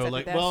the strings, you know, at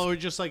like, the desk. well, or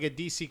just like at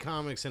DC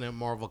Comics and at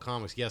Marvel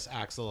Comics. Yes,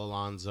 Axel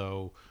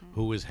Alonso,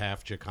 who is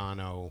half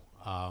Chicano,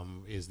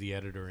 is the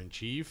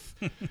editor-in-chief,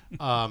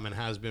 and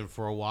has been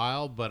for a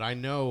while. But I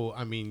know,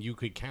 I mean, you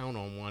could count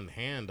on one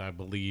hand, I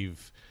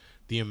believe,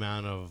 the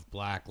amount of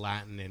Black,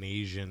 Latin, and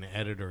Asian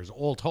editors,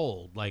 all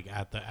told, like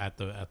at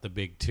the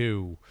big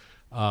two,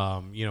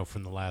 you know,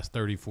 from the last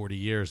 30, 40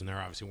 years, and there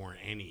obviously weren't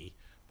any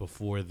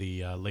before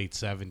the late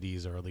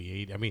 70s, early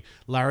 80s. I mean,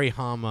 Larry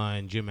Hama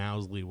and Jim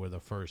Owsley were the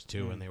first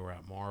two, and they were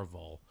at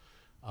Marvel.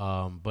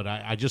 But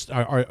I just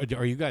are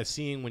you guys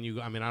seeing when you?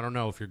 I mean, I don't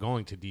know if you're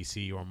going to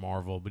DC or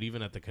Marvel, but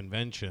even at the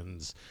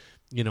conventions,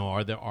 you know,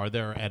 are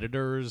there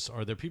editors?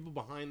 Are there people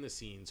behind the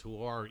scenes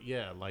who are,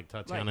 like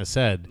Tatiana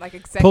said,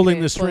 like pulling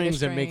the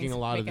strings and making a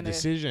lot of the making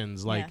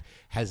decisions? Like,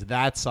 has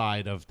that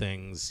side of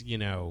things, you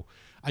know?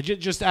 I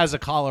just as a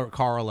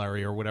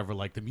corollary or whatever,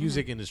 like the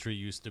music industry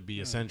used to be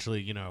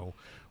essentially, you know,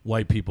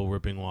 white people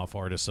ripping off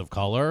artists of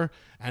color,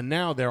 and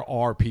now there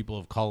are people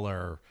of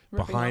color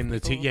behind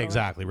the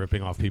exactly,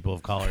 ripping off people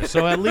of color.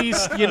 So at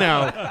least, you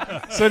know,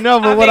 so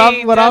no, but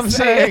what I'm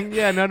saying,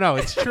 no,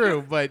 it's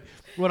true. But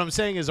what I'm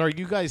saying is, are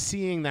you guys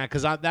seeing that?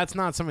 Because that's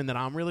not something that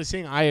I'm really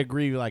seeing. I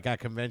agree. Like at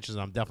conventions,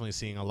 I'm definitely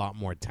seeing a lot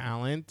more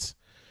talent.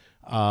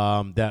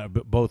 That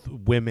both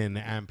women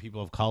and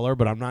people of color,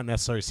 but I'm not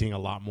necessarily seeing a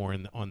lot more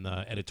on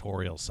the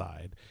editorial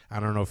side. I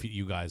don't know if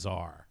you guys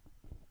are.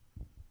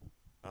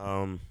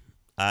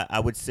 I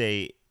would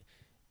say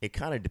it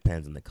kind of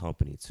depends on the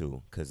company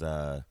too, because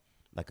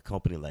like a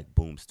company like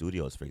Boom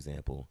Studios, for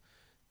example,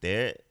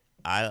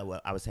 I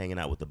was hanging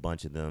out with a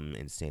bunch of them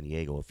in San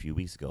Diego a few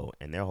weeks ago,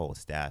 and their whole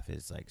staff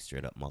is like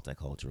straight up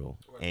multicultural,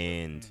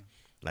 and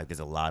like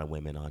there's a lot of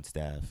women on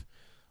staff.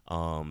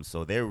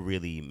 So they're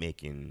really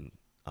making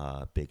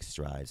big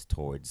strides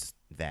towards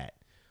that.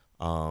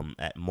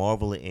 At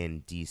Marvel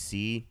and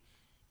DC,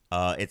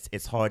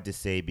 it's hard to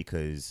say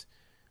because,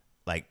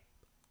 like,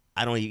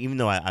 I don't even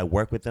though I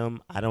work with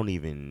them, I don't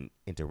even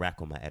interact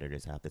with my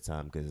editors half the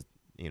time because,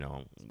 you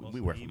know,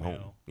 we work from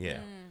home. Yeah.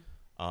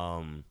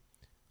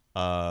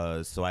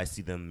 So I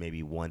see them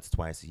maybe once,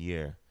 twice a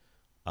year.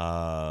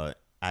 I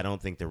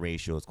don't think the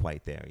ratio is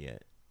quite there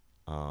yet.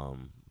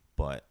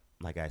 But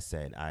like I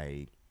said,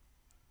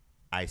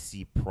 I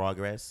see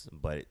progress,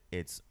 but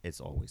it's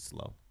always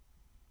slow.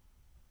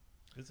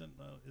 Isn't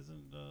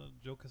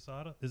Joe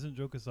Quesada? Isn't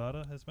Joe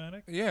Quesada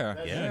Hispanic?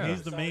 Yeah.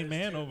 He's the main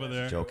man over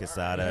there. Joe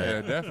Quesada.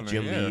 Yeah, definitely.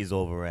 Jim Lee's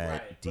over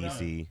at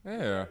DC.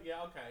 Yeah.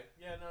 Yeah. Okay.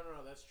 Yeah.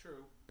 No. That's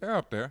true. They're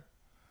up there.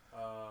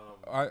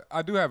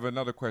 I do have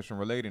another question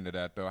relating to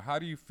that, though. How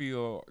do you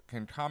feel,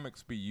 can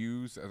comics be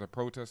used as a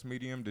protest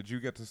medium? Did you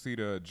get to see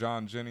the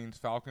John Jennings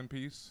Falcon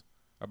piece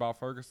about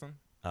Ferguson?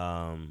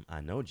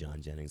 I know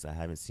John Jennings. I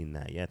haven't seen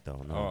that yet,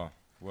 though. No. Oh,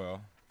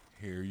 well,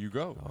 here you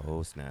go.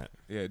 Oh, snap.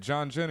 Yeah,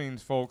 John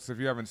Jennings, folks, if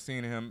you haven't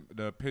seen him,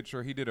 the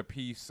picture, he did a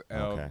piece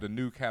of the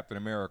new Captain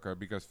America,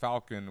 because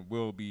Falcon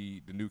will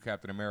be the new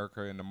Captain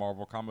America in the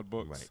Marvel comic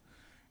books. Right.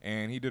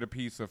 And he did a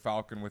piece of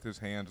Falcon with his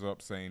hands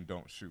up saying,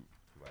 "Don't shoot."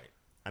 Right.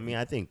 I mean,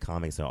 I think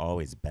comics are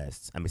always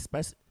best. I mean,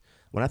 especially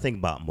when I think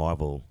about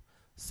Marvel,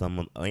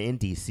 in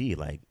DC,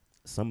 like,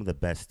 some of the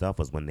best stuff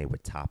was when they were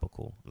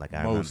topical. Like,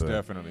 I Most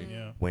remember definitely.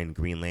 Yeah. when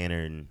Green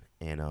Lantern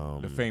and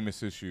The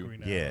famous issue.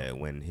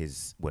 when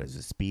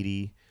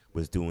Speedy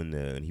was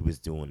doing he was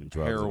doing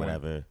drugs Heroin. or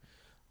whatever.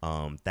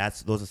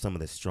 Those are some of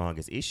the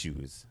strongest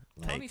issues.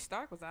 Like Tony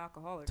Stark was an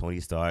alcoholic. Tony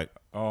Stark.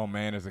 Oh,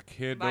 man, as a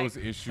kid, Like, those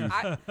issues,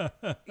 that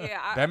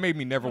that made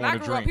me never when I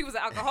want to grew up, drink. he was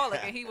an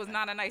alcoholic, and he was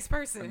not a nice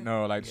person.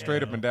 No, like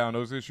straight up and down,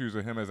 those issues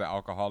of him as an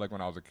alcoholic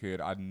when I was a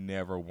kid, I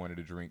never wanted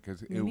to drink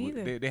because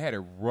neither. they had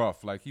it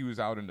rough. Like, he was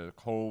out in the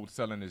cold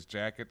selling his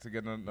jacket to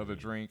get another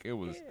drink. It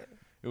was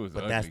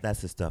But ugly.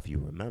 that's the stuff you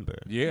remember.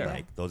 Yeah.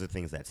 Like, those are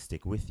things that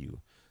stick with you.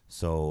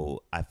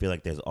 So I feel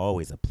like there's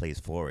always a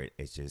place for it.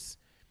 It's just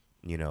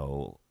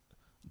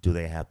do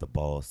they have the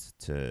balls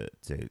to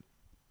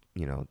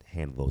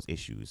handle those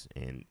issues?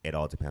 And it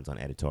all depends on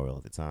editorial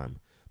at the time.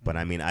 But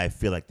I mean, I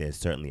feel like there's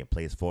certainly a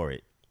place for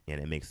it,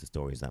 and it makes the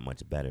stories that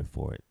much better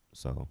for it.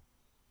 So,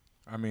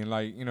 I mean,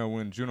 like,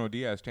 when Juno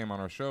Diaz came on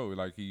our show,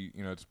 like he,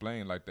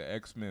 explained like the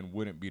X-Men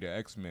wouldn't be the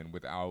X-Men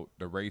without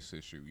the race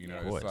issue.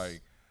 It's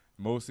like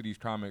most of these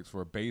comics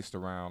were based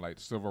around like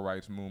civil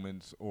rights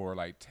movements or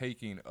like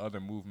taking other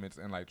movements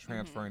and like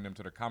transferring them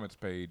to the comics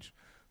page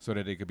so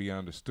that they could be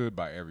understood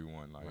by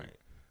everyone. Like,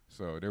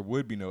 so there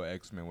would be no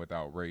X-Men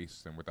without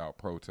race and without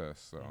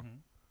protest. So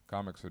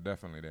comics are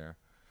definitely there.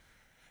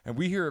 And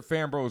we here at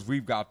FanBros,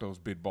 we've got those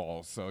big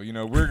balls. So,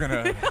 we're going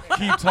to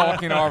keep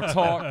talking our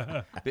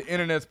talk. The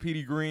internet's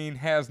Petey Green,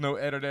 has no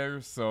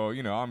editors. So,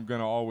 I'm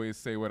going to always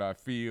say what I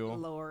feel.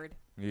 Lord.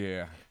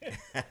 Yeah.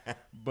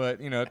 But,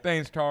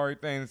 thanks, Khary.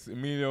 Thanks,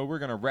 Emilio. We're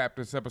going to wrap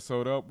this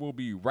episode up. We'll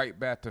be right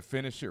back to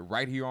finish it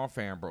right here on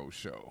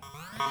FanBrosShow.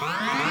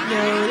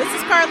 Yo, this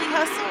is Carly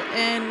Hustle.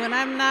 And when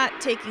I'm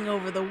not taking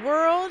over the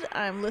world,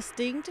 I'm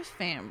listening to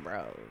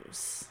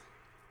FanBros.com.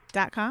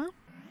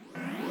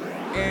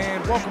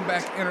 And welcome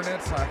back,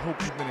 internets. I hope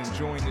you've been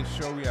enjoying this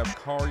show. We have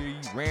Khary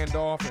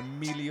Randolph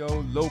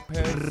Emilio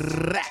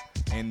Lopez.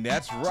 And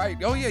that's right.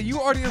 Oh, yeah,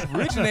 you are the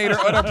originator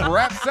of the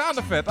rap sound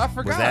effect. I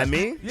forgot. Was that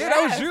me? Yeah,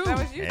 that was you. That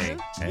was you, Hey,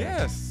 too. hey,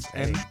 Yes.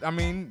 hey. And, I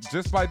mean,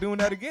 just by doing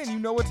that again, you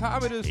know what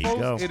time it is, There you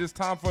folks. go. It is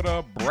time for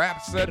the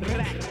rap segment. We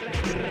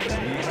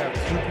have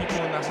 2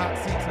 people in the hot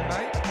seat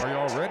tonight. Are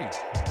y'all ready?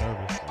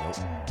 Nervous. Nope.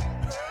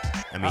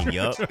 I mean,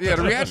 yup. Yeah,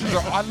 the reactions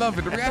are, I love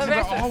it. The reactions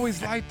are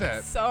always like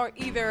that. So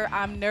either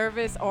I'm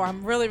nervous or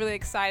I'm really, really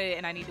excited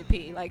and I need to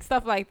pee. Like,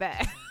 stuff like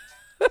that.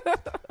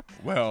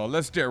 Well,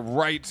 let's get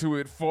right to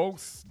it,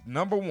 folks.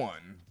 Number 1,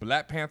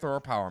 Black Panther or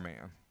Power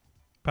Man?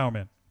 Power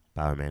Man.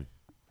 Power Man.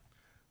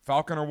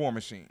 Falcon or War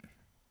Machine?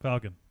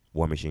 Falcon.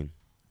 War Machine.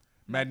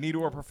 Magneto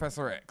or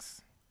Professor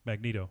X?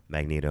 Magneto.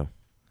 Magneto.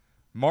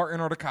 Martin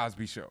or The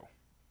Cosby Show?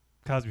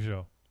 Cosby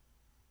Show.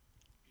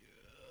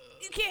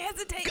 You can't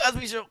hesitate.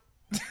 Cosby Show.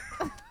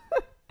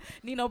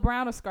 Nino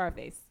Brown or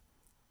Scarface?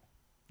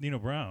 Nino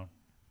Brown.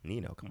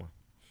 Nino, come on.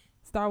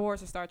 Star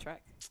Wars or Star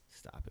Trek?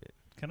 Stop it.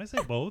 Can I say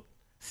both?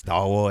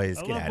 Star Wars.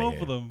 I Get love out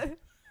both of of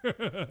here.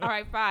 them. All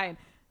right, fine.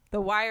 The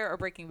Wire or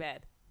Breaking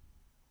Bad?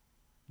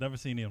 Never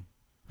seen him.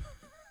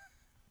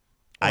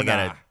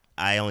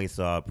 I only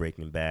saw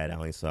Breaking Bad. I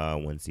only saw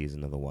 1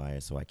 season of The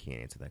Wire, so I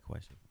can't answer that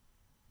question.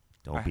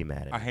 Don't be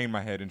mad at I me. hang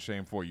my head in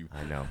shame for you.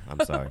 I know. I'm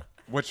sorry.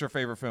 What's your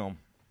favorite film?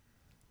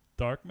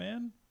 Dark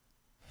Man?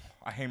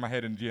 I hang my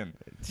head in gin.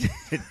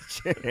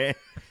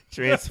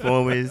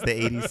 Transformers,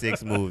 the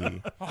 86 movie.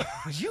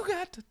 You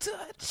got to touch.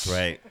 That's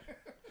right.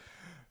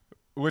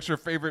 What's your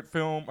favorite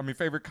film? I mean,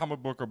 favorite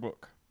comic book or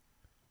book?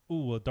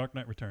 Ooh, Dark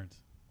Knight Returns.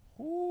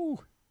 Ooh.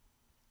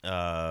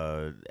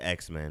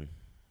 X-Men.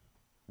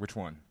 Which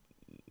one?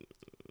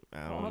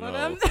 I don't All know.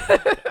 of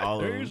them? All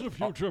of Days them. of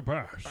Future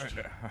Past.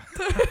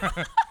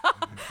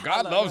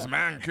 God loves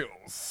man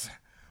kills.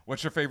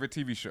 What's your favorite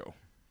TV show?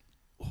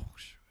 Oh,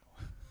 shoot.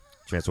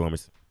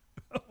 Transformers.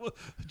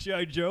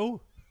 G.I.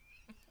 Joe?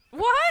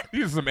 What?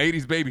 These are some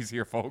 80s babies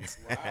here, folks.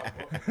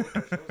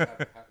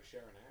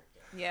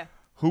 Yeah.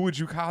 Who would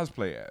you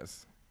cosplay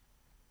as?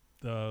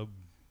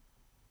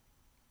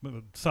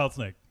 Solid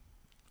Snake.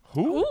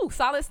 Who? Ooh,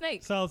 Solid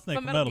Snake. Solid Snake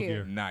From from Metal Metal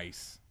Gear. Gear.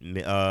 Nice.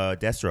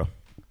 Destro.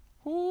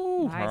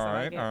 Ooh. Nice, all I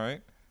right, like it. all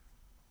right.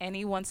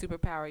 Any one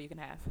superpower you can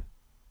have.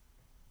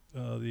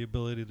 The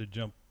ability to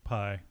jump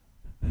high.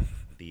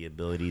 The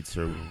ability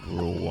to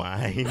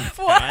rewind. What?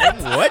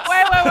 What?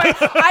 Wait.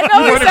 I know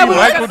You we wanna said be we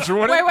were Michael gonna,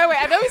 Jordan? Wait.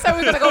 I know we said we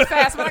were gonna go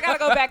fast, but I gotta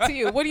go back to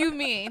you. What do you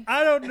mean?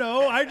 I don't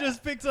know. I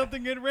just picked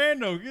something at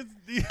random. It's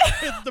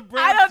the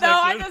brand I don't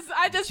know. section.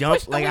 I just Jump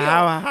pushed the like wheel.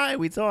 how high are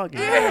we talking?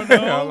 I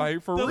don't know.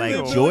 Like, for The real.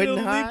 ability Jordan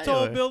to high, leap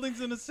tall or-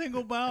 buildings in a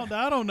single bound.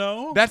 I don't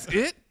know. That's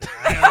it?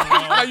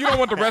 You don't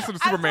want the rest of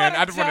the Superman.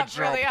 I just want to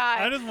jump. really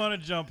high. I just want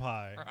to jump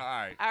high. All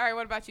right. All right,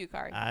 what about you,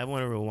 Khary? I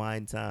want to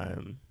rewind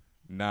time.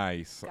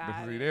 Nice.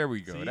 Got See, it. there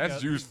we go. See, you That's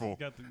got- useful. you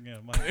got the-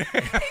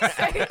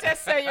 yeah, He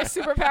just said your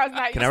superpower's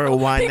not Can I useful.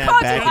 rewind He that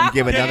called back you and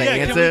give Aquaman. another yeah,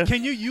 answer?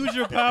 can you use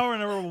your power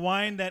and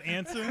rewind that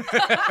answer?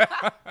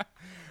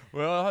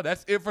 Well,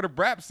 that's it for the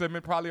rap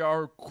segment. Probably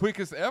our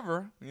quickest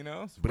ever.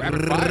 It's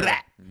rapid fire.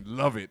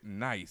 Love it.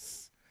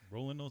 Nice.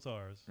 Rolling those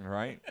R's. All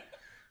right.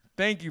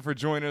 Thank you for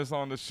joining us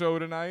on the show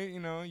tonight.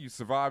 You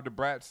survived the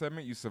Brat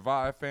segment. You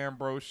survived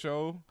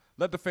FanBrosShow.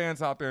 Let the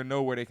fans out there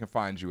know where they can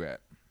find you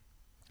at.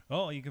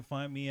 Oh, you can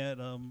find me at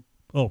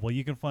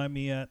you can find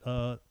me at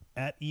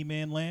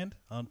eManland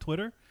on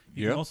Twitter.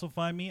 You Yep. can also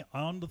find me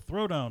on the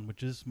Throwdown,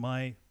 which is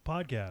my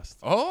podcast.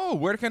 Oh,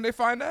 where can they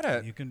find that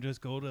at? You can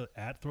just go to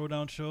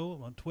 @Throwdown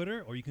Show on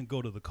Twitter, or you can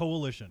go to the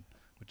Coalition,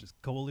 which is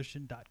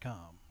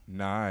coalition.com.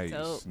 Nice.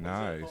 Dope.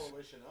 Nice.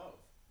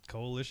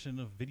 Coalition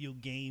of video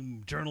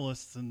game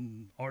journalists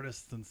and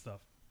artists and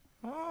stuff.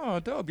 Oh,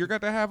 dope. You're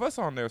going to have us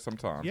on there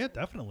sometime. Yeah,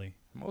 definitely.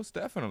 Most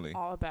definitely.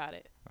 All about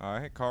it. All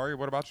right. Khary,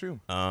 what about you?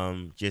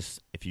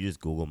 If you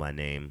just Google my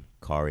name,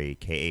 Khary,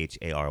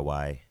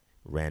 Khary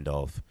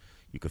Randolph,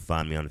 you can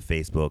find me on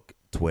Facebook,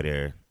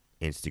 Twitter,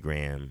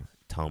 Instagram,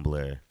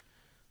 Tumblr,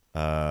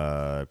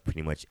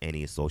 pretty much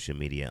any social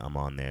media. I'm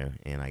on there,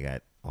 and I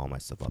got all my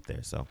stuff up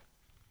there. So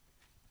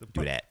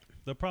do that.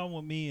 The problem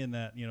with me in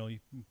that,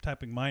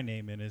 typing my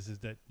name in is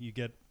that you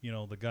get,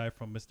 the guy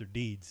from Mr.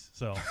 Deeds.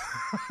 So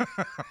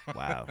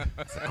wow,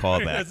 it's a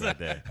callback right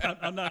there.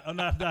 I'm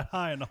not that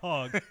high in the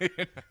hog.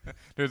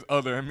 There's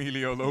other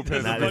Emilio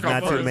Lopez. There's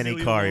not too many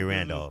Khary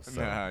Randolph.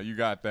 So. Nah, you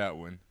got that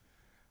one.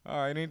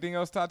 All right, anything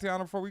else,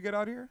 Tatiana, before we get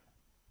out here?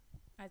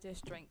 I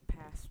just drank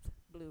past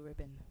Blue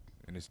Ribbon.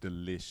 And it's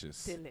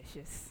delicious.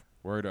 Delicious.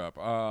 Word up.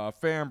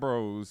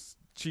 FanBros,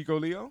 Chico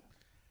Leo?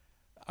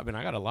 I mean,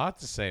 I got a lot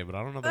to say, but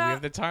I don't know that we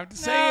have the time to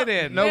say it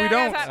in. No, we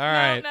don't. All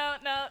right. No.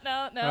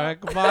 All right,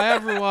 goodbye,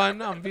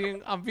 everyone. I'm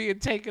being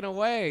taken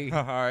away.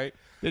 All right.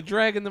 They're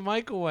dragging the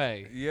mic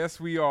away. Yes,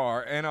 we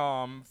are. And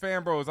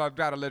FanBros, I've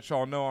got to let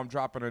y'all know I'm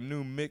dropping a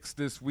new mix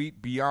this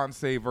week,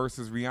 Beyonce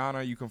versus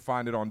Rihanna. You can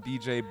find it on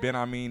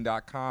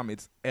djbenamin.com.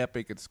 It's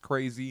epic. It's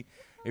crazy.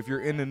 If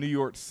you're in the New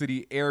York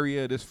City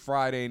area this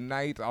Friday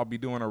night, I'll be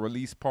doing a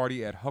release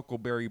party at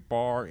Huckleberry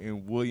Bar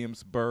in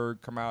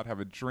Williamsburg. Come out, have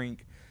a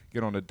drink,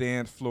 get on the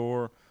dance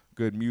floor,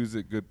 good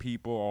music, good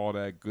people, all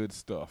that good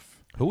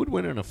stuff. Who would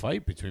win in a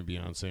fight between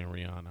Beyonce and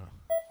Rihanna?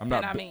 I'm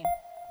not.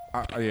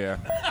 Yeah.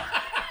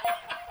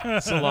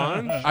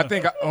 Solange? I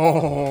think.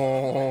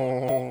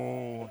 Oh.